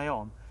going to stay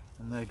on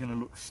and they're going to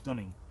look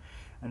stunning,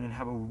 and then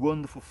have a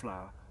wonderful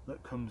flower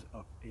that comes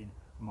up in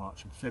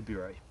March and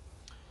February.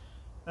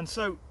 And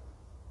so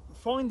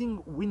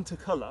finding winter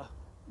colour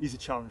is a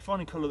challenge,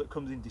 finding colour that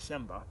comes in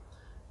December.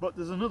 But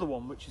there's another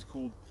one which is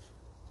called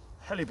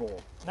hellebore.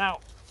 Now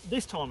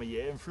this time of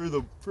year and through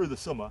the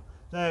summer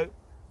they're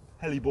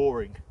helly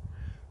boring,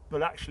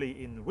 but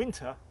actually in the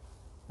winter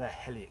they're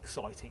helly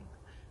exciting,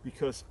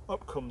 because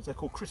up comes, they're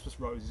called Christmas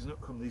roses, and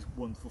up come these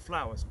wonderful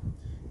flowers.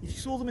 If you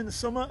saw them in the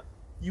summer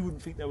you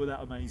wouldn't think they were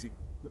that amazing,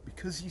 but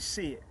because you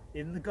see it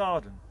in the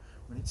garden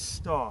when it's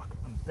stark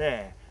and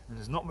bare and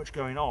there's not much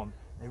going on,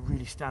 they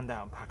really stand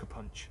out and pack a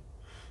punch.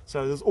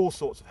 So there's all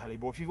sorts of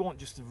hellebore. If you want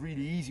just a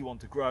really easy one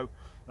to grow,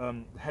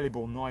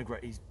 hellebore nigra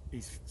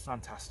is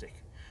fantastic.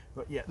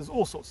 But yeah, there's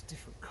all sorts of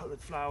different coloured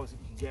flowers that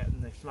you can get,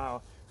 and they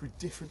flower through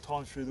different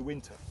times through the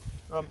winter.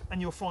 And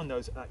you'll find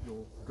those at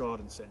your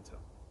garden centre.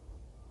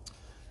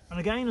 And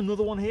again,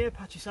 another one here,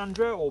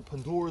 Pachysandra, or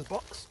Pandora's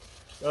box.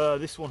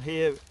 This one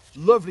here,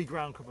 lovely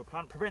ground cover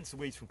plant, prevents the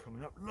weeds from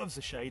coming up, loves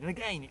the shade, and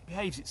again it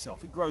behaves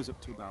itself. It grows up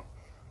to about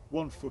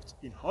 1 foot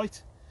in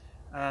height,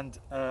 and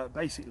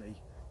basically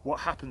what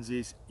happens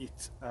is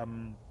it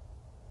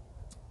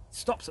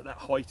stops at that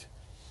height,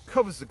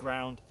 covers the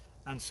ground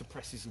and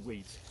suppresses the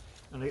weeds,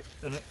 and it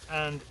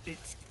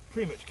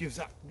pretty much gives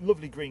that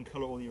lovely green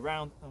colour all year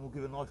round, and will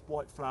give a nice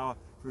white flower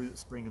through the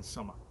spring and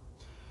summer.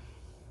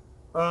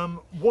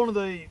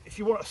 If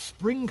you want a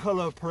spring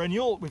colour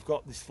perennial, we've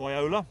got this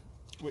viola,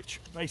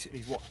 which basically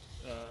is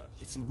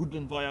it's a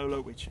woodland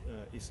viola, which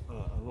is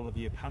a lot of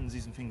your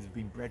pansies and things have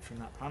been bred from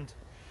that plant.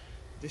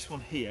 This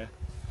one here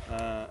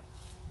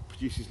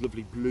produces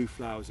lovely blue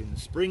flowers in the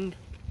spring.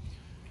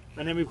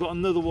 And then we've got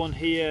another one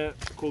here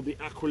called the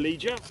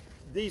Aquilegia.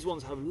 These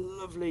ones have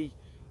lovely,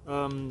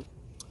 the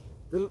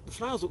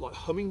flowers look like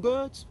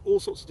hummingbirds, all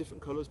sorts of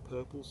different colours,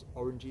 purples,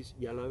 oranges,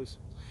 yellows.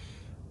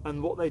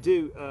 And what they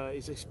do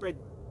is they spread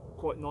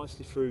quite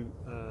nicely through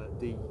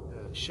the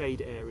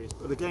shade areas.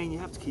 But again, you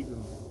have to keep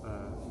them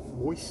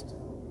moist,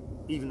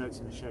 even though it's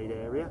in a shade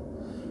area.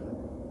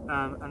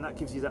 And that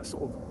gives you that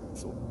sort of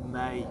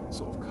May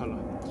sort of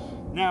colour.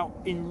 Now,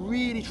 in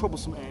really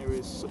troublesome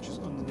areas, such as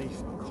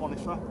underneath a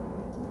conifer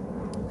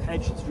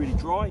hedge that's really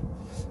dry,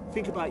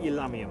 think about your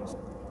lamiums,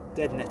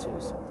 dead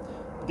nettles.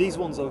 These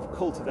ones are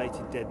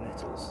cultivated dead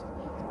nettles,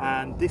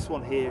 and this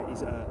one here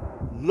is a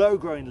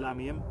low-growing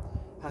lamium,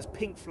 has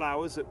pink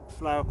flowers that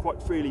flower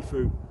quite freely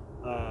through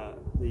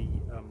the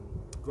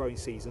growing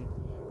season,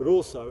 but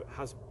also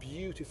has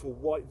beautiful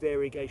white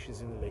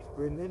variegations in the leaf.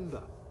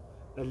 Remember,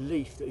 a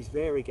leaf that is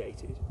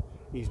variegated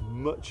is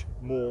much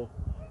more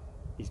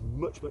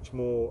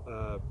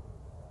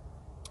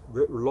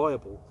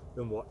reliable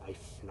than what a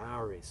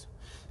flower is.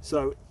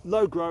 So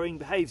low growing,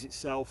 behaves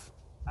itself,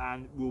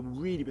 and will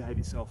really behave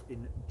itself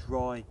in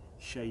dry,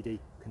 shady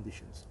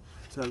conditions.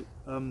 So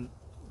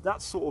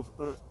that's sort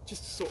of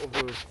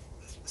a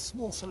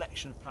small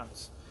selection of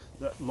plants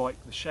that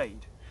like the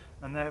shade,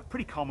 and they're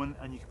pretty common,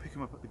 and you can pick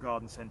them up at the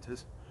garden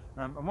centres.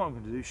 And what I'm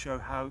going to do is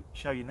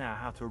show you now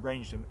how to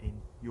arrange them in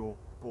your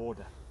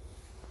border.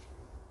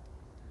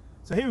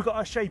 So here we've got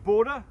our shade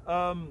border.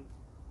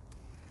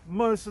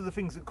 Most of the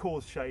things that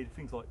cause shade,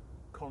 things like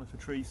conifer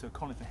trees, so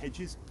conifer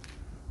hedges.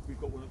 We've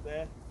got one up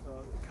there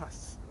that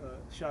casts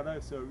shadow,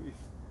 so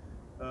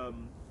if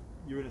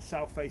you're in a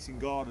south-facing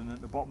garden,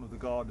 at the bottom of the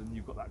garden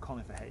you've got that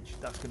conifer hedge,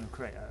 that's going to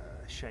create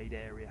a shade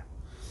area.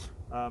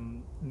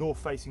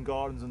 North-facing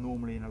gardens are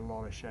normally in a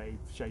lot of shade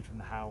from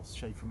the house,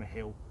 shade from a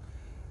hill.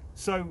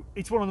 So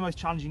it's one of the most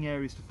challenging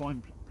areas to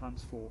find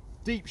plants for,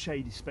 deep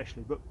shade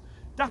especially, but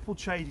dappled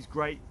shade is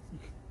great.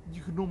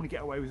 You could normally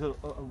get away with a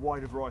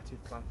wider variety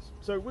of plants.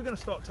 So we're going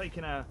to start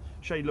taking our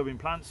shade loving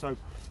plants. So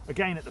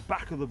again, at the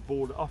back of the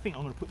border, I think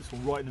I'm going to put this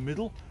one right in the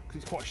middle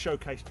because it's quite a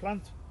showcase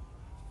plant,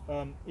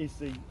 is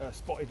the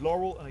spotted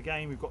laurel. And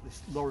again, we've got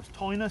this Laurus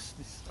tinus,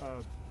 this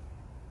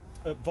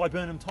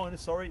Viburnum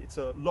tinus, sorry, it's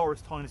a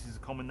Laurus tinus is a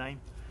common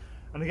name.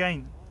 And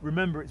again,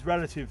 remember it's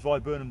relative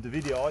Viburnum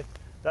davidii.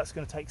 That's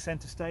going to take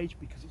centre stage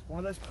because it's one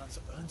of those plants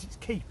that earns its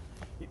keep.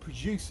 It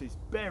produces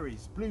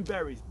berries,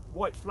 blueberries,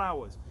 white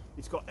flowers.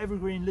 It's got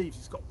evergreen leaves.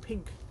 It's got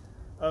pink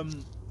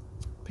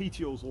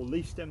petioles or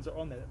leaf stems that are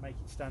on there that make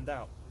it stand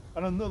out.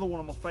 And another one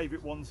of my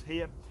favourite ones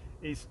here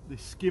is the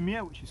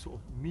Skimmia, which is sort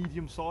of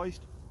medium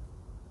sized.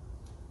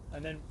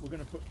 And then we're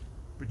going to put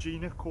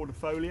Virginia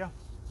cordifolia.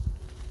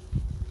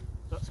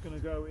 That's going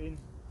to go in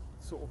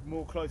sort of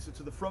more closer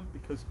to the front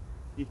because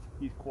it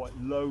is quite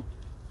low,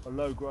 a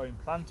low growing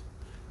plant.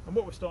 And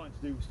what we're starting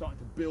to do, we're starting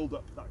to build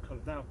up that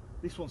colour. Now,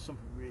 this one's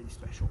something really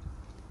special,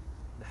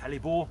 the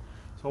hellebore.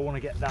 So I want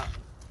to get that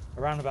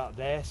around about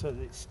there so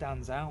that it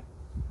stands out.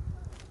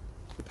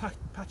 The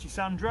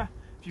Pachysandra,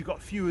 if you've got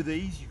a few of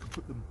these, you can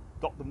put them,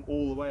 dot them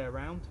all the way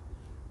around.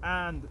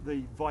 And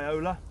the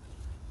Viola,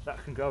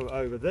 that can go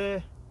over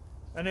there.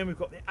 And then we've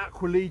got the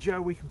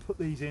Aquilegia, we can put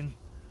these in,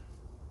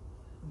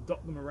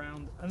 dot them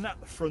around. And at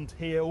the front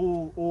here,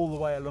 all the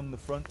way along the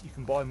front, you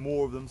can buy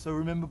more of them. So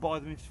remember, buy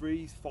them in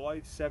 3s,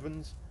 5s,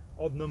 7s,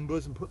 odd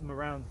numbers, and put them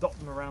around, dot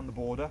them around the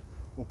border,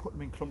 or put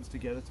them in clumps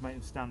together to make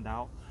them stand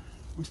out.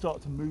 We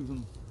start to move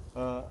them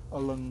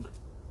along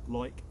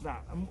like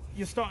that. And what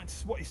you're starting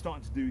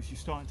to do is you're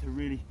starting to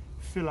really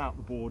fill out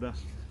the border,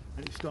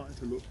 and it's starting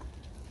to look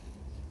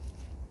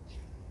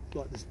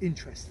like there's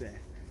interest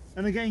there.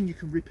 And again, you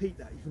can repeat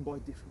that. You can buy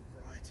different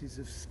varieties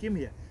of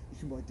Skimmia, you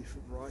can buy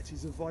different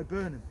varieties of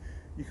Viburnum,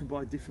 you can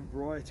buy different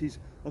varieties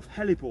of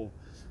hellebore.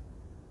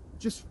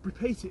 Just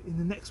repeat it in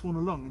the next one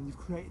along, and you've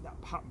created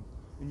that pattern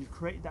and you've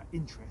created that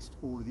interest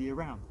all the year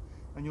round.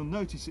 And you'll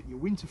notice that your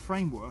winter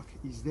framework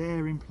is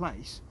there in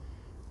place,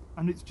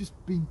 and it's just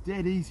been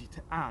dead easy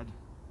to add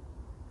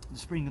the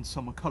spring and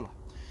summer colour.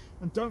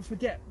 And don't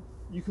forget,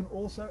 you can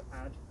also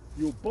add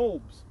your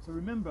bulbs. So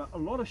remember, a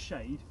lot of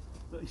shade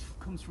that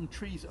comes from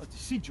trees that are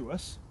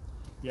deciduous,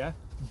 yeah,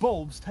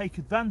 bulbs take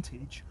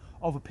advantage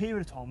of a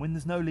period of time when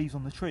there's no leaves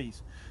on the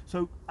trees.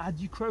 So add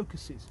your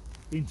crocuses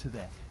into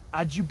there,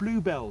 add your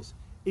bluebells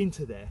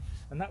into there,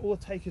 and that will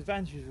take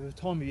advantage of the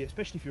time of year,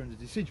 especially if you're under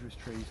deciduous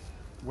trees,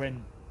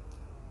 when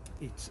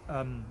it's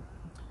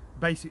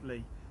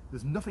basically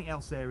there's nothing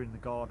else there in the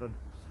garden,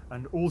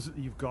 and all that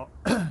you've got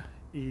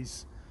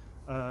is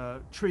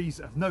trees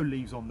that have no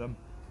leaves on them.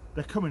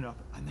 They're coming up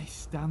and they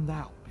stand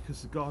out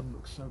because the garden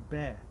looks so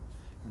bare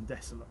and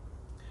desolate.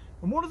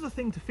 And one other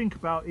thing to think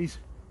about is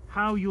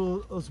how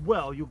you're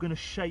going to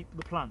shape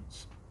the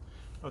plants.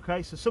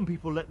 Okay, so some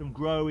people let them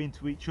grow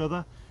into each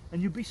other,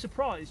 and you'd be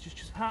surprised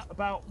just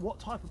about what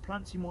type of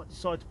plants you might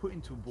decide to put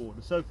into a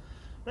border. So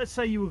let's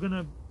say you're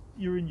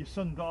in your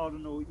sun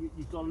garden, or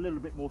you've got a little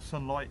bit more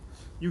sunlight,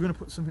 you're going to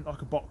put something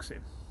like a box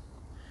in.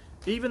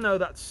 Even though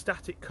that's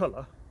static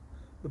colour,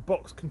 the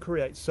box can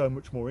create so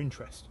much more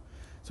interest.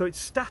 So it's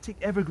static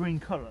evergreen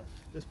colour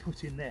that's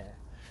put in there.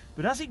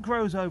 But as it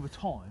grows over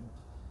time,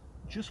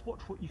 just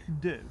watch what you can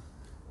do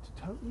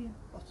to totally and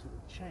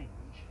utterly change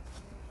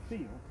the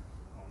feel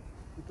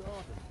of the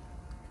garden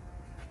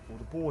or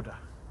the border,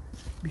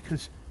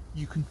 because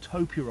you can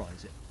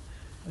topiarise it.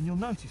 And you'll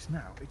notice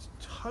now it's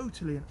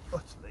totally and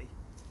utterly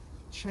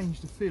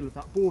changed the feel of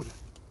that border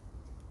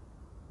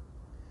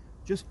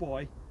just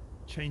by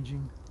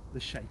changing the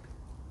shape.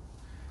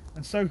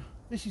 And so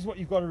this is what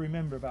you've got to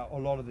remember about a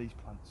lot of these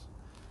plants.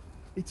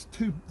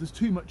 There's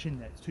too much in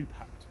there, it's too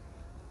packed.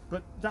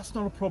 But that's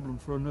not a problem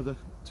for another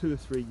 2 or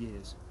 3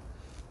 years.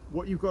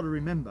 What you've got to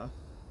remember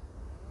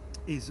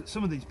is that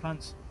some of these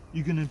plants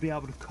you're going to be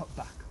able to cut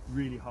back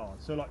really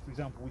hard. So like, for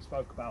example, we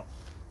spoke about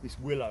this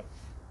willow.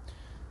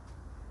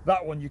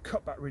 That one you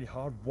cut back really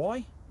hard.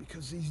 Why?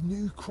 Because these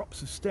new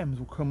crops of stems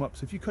will come up.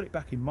 So if you cut it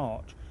back in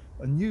March,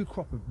 a new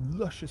crop of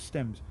luscious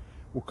stems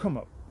will come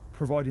up,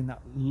 providing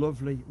that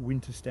lovely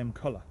winter stem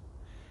colour.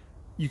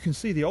 You can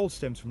see the old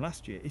stems from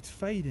last year, it's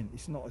fading,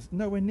 it's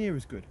nowhere near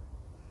as good.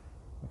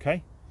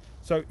 Okay,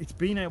 so it's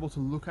being able to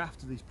look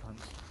after these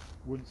plants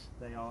once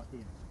they are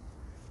in.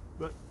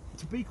 But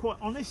to be quite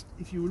honest,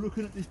 if you were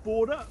looking at this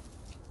border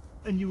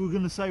and you were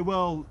going to say,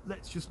 well,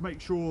 let's just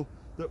make sure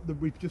that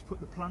we've just put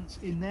the plants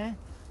in there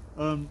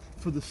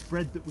for the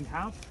spread that we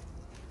have,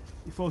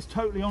 if I was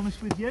totally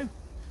honest with you,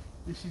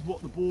 this is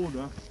what the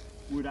border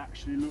would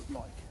actually look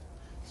like.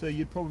 So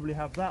you'd probably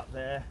have that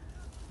there,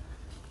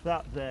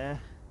 that there,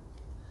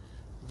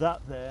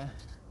 that there,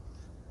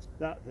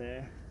 that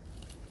there,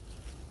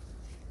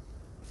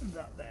 and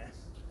that there.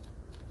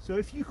 So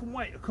if you can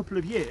wait a couple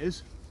of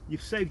years,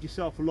 you've saved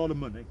yourself a lot of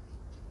money.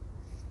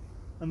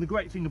 And the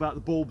great thing about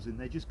the bulbs in,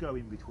 they just go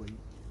in between,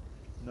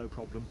 no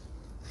problem.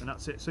 And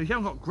that's it. So if you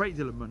haven't got a great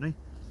deal of money,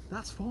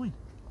 that's fine.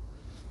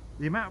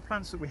 The amount of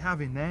plants that we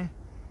have in there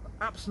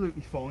are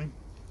absolutely fine,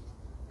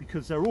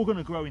 because they're all going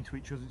to grow into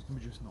each other. It's going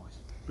to be just nice.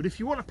 But if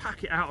you want to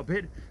pack it out a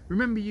bit,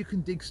 remember you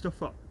can dig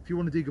stuff up. If you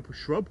want to dig up a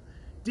shrub,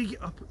 dig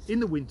it up in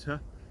the winter,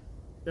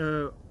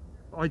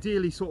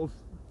 ideally sort of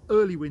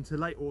early winter,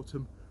 late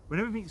autumn, when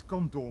everything's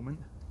gone dormant.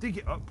 Dig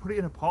it up, put it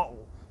in a pot,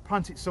 or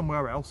plant it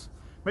somewhere else.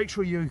 Make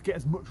sure you get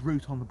as much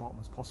root on the bottom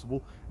as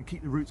possible and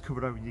keep the roots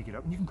covered over and dig it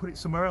up. And you can put it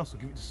somewhere else, or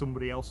give it to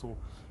somebody else, or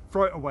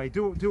throw it away.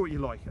 Do what you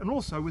like. And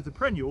also with the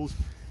perennials,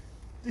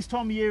 this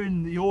time of year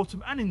in the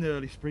autumn and in the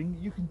early spring,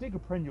 you can dig a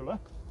perennial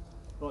up,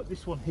 like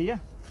this one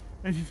here.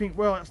 And if you think,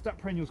 well, that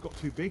perennial's got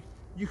too big,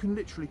 you can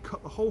literally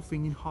cut the whole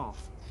thing in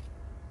half.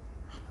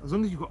 As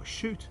long as you've got a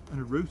shoot and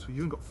a root, or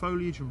you've got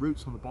foliage and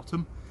roots on the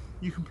bottom,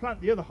 you can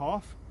plant the other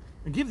half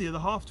and give the other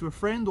half to a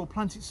friend, or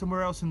plant it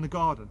somewhere else in the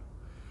garden.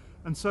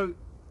 And so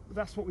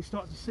that's what we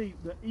start to see,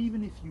 that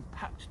even if you've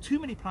packed too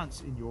many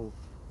plants in your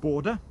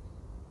border,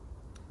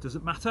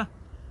 doesn't matter,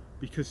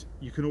 because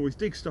you can always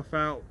dig stuff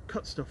out,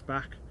 cut stuff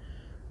back,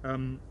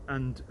 and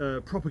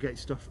propagate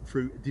stuff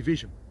through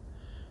division.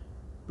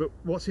 But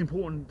what's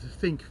important to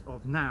think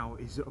of now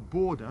is that a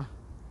border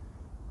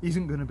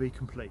isn't going to be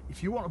complete.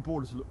 If you want a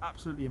border to look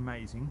absolutely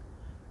amazing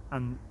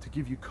and to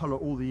give you colour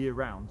all the year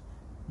round,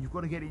 you've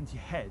got to get it into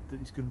your head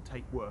that it's going to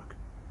take work,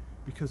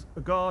 because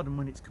a garden,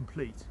 when it's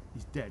complete,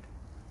 is dead.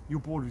 Your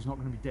border is not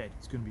going to be dead,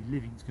 it's going to be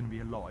living, it's going to be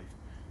alive.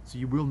 So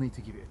you will need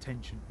to give it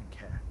attention and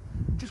care.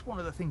 Just one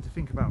other thing to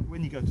think about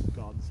when you go to the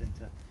garden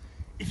centre.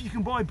 If you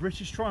can buy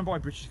British, try and buy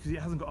British, because it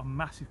hasn't got a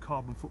massive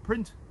carbon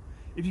footprint.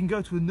 If you can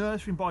go to a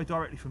nursery and buy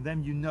directly from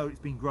them, you know it's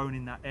been grown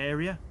in that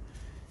area.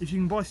 If you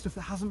can buy stuff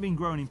that hasn't been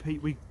grown in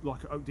peat, we,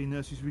 like at Oak Dean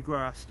Nurseries, we grow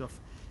our stuff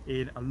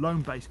in a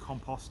loam-based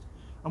compost.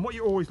 And what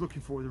you're always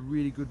looking for is a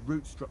really good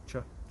root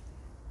structure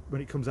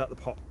when it comes out the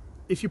pot.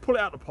 If you pull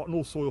it out the pot and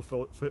all soil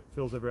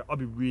fills everywhere, I'd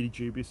be really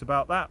dubious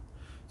about that.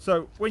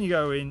 So when you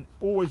go in,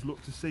 always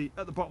look to see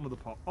at the bottom of the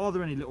pot, are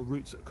there any little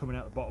roots that are coming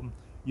out the bottom?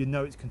 You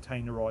know it's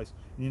containerised,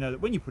 and you know that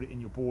when you put it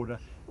in your border,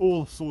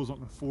 all the soil's not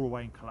going to fall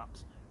away and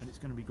collapse, and it's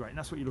going to be great. And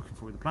that's what you're looking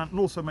for with the plant. And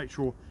also make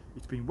sure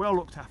it's been well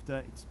looked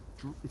after,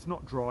 it's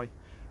not dry,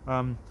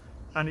 and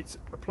it's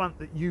a plant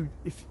that you,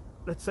 if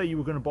let's say you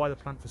were going to buy the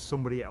plant for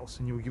somebody else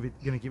and you were going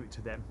to give it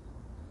to them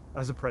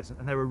as a present,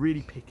 and they were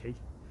really picky,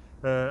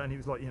 and it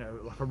was like, you know,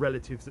 like a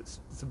relative that's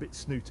a bit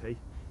snooty,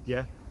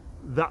 yeah,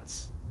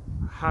 that's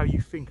how you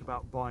think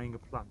about buying a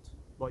plant,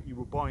 like you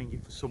were buying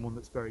it for someone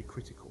that's very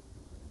critical,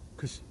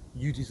 because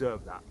you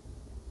deserve that.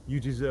 You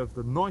deserve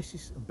the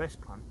nicest and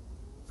best plant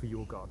for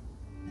your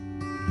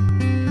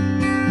garden.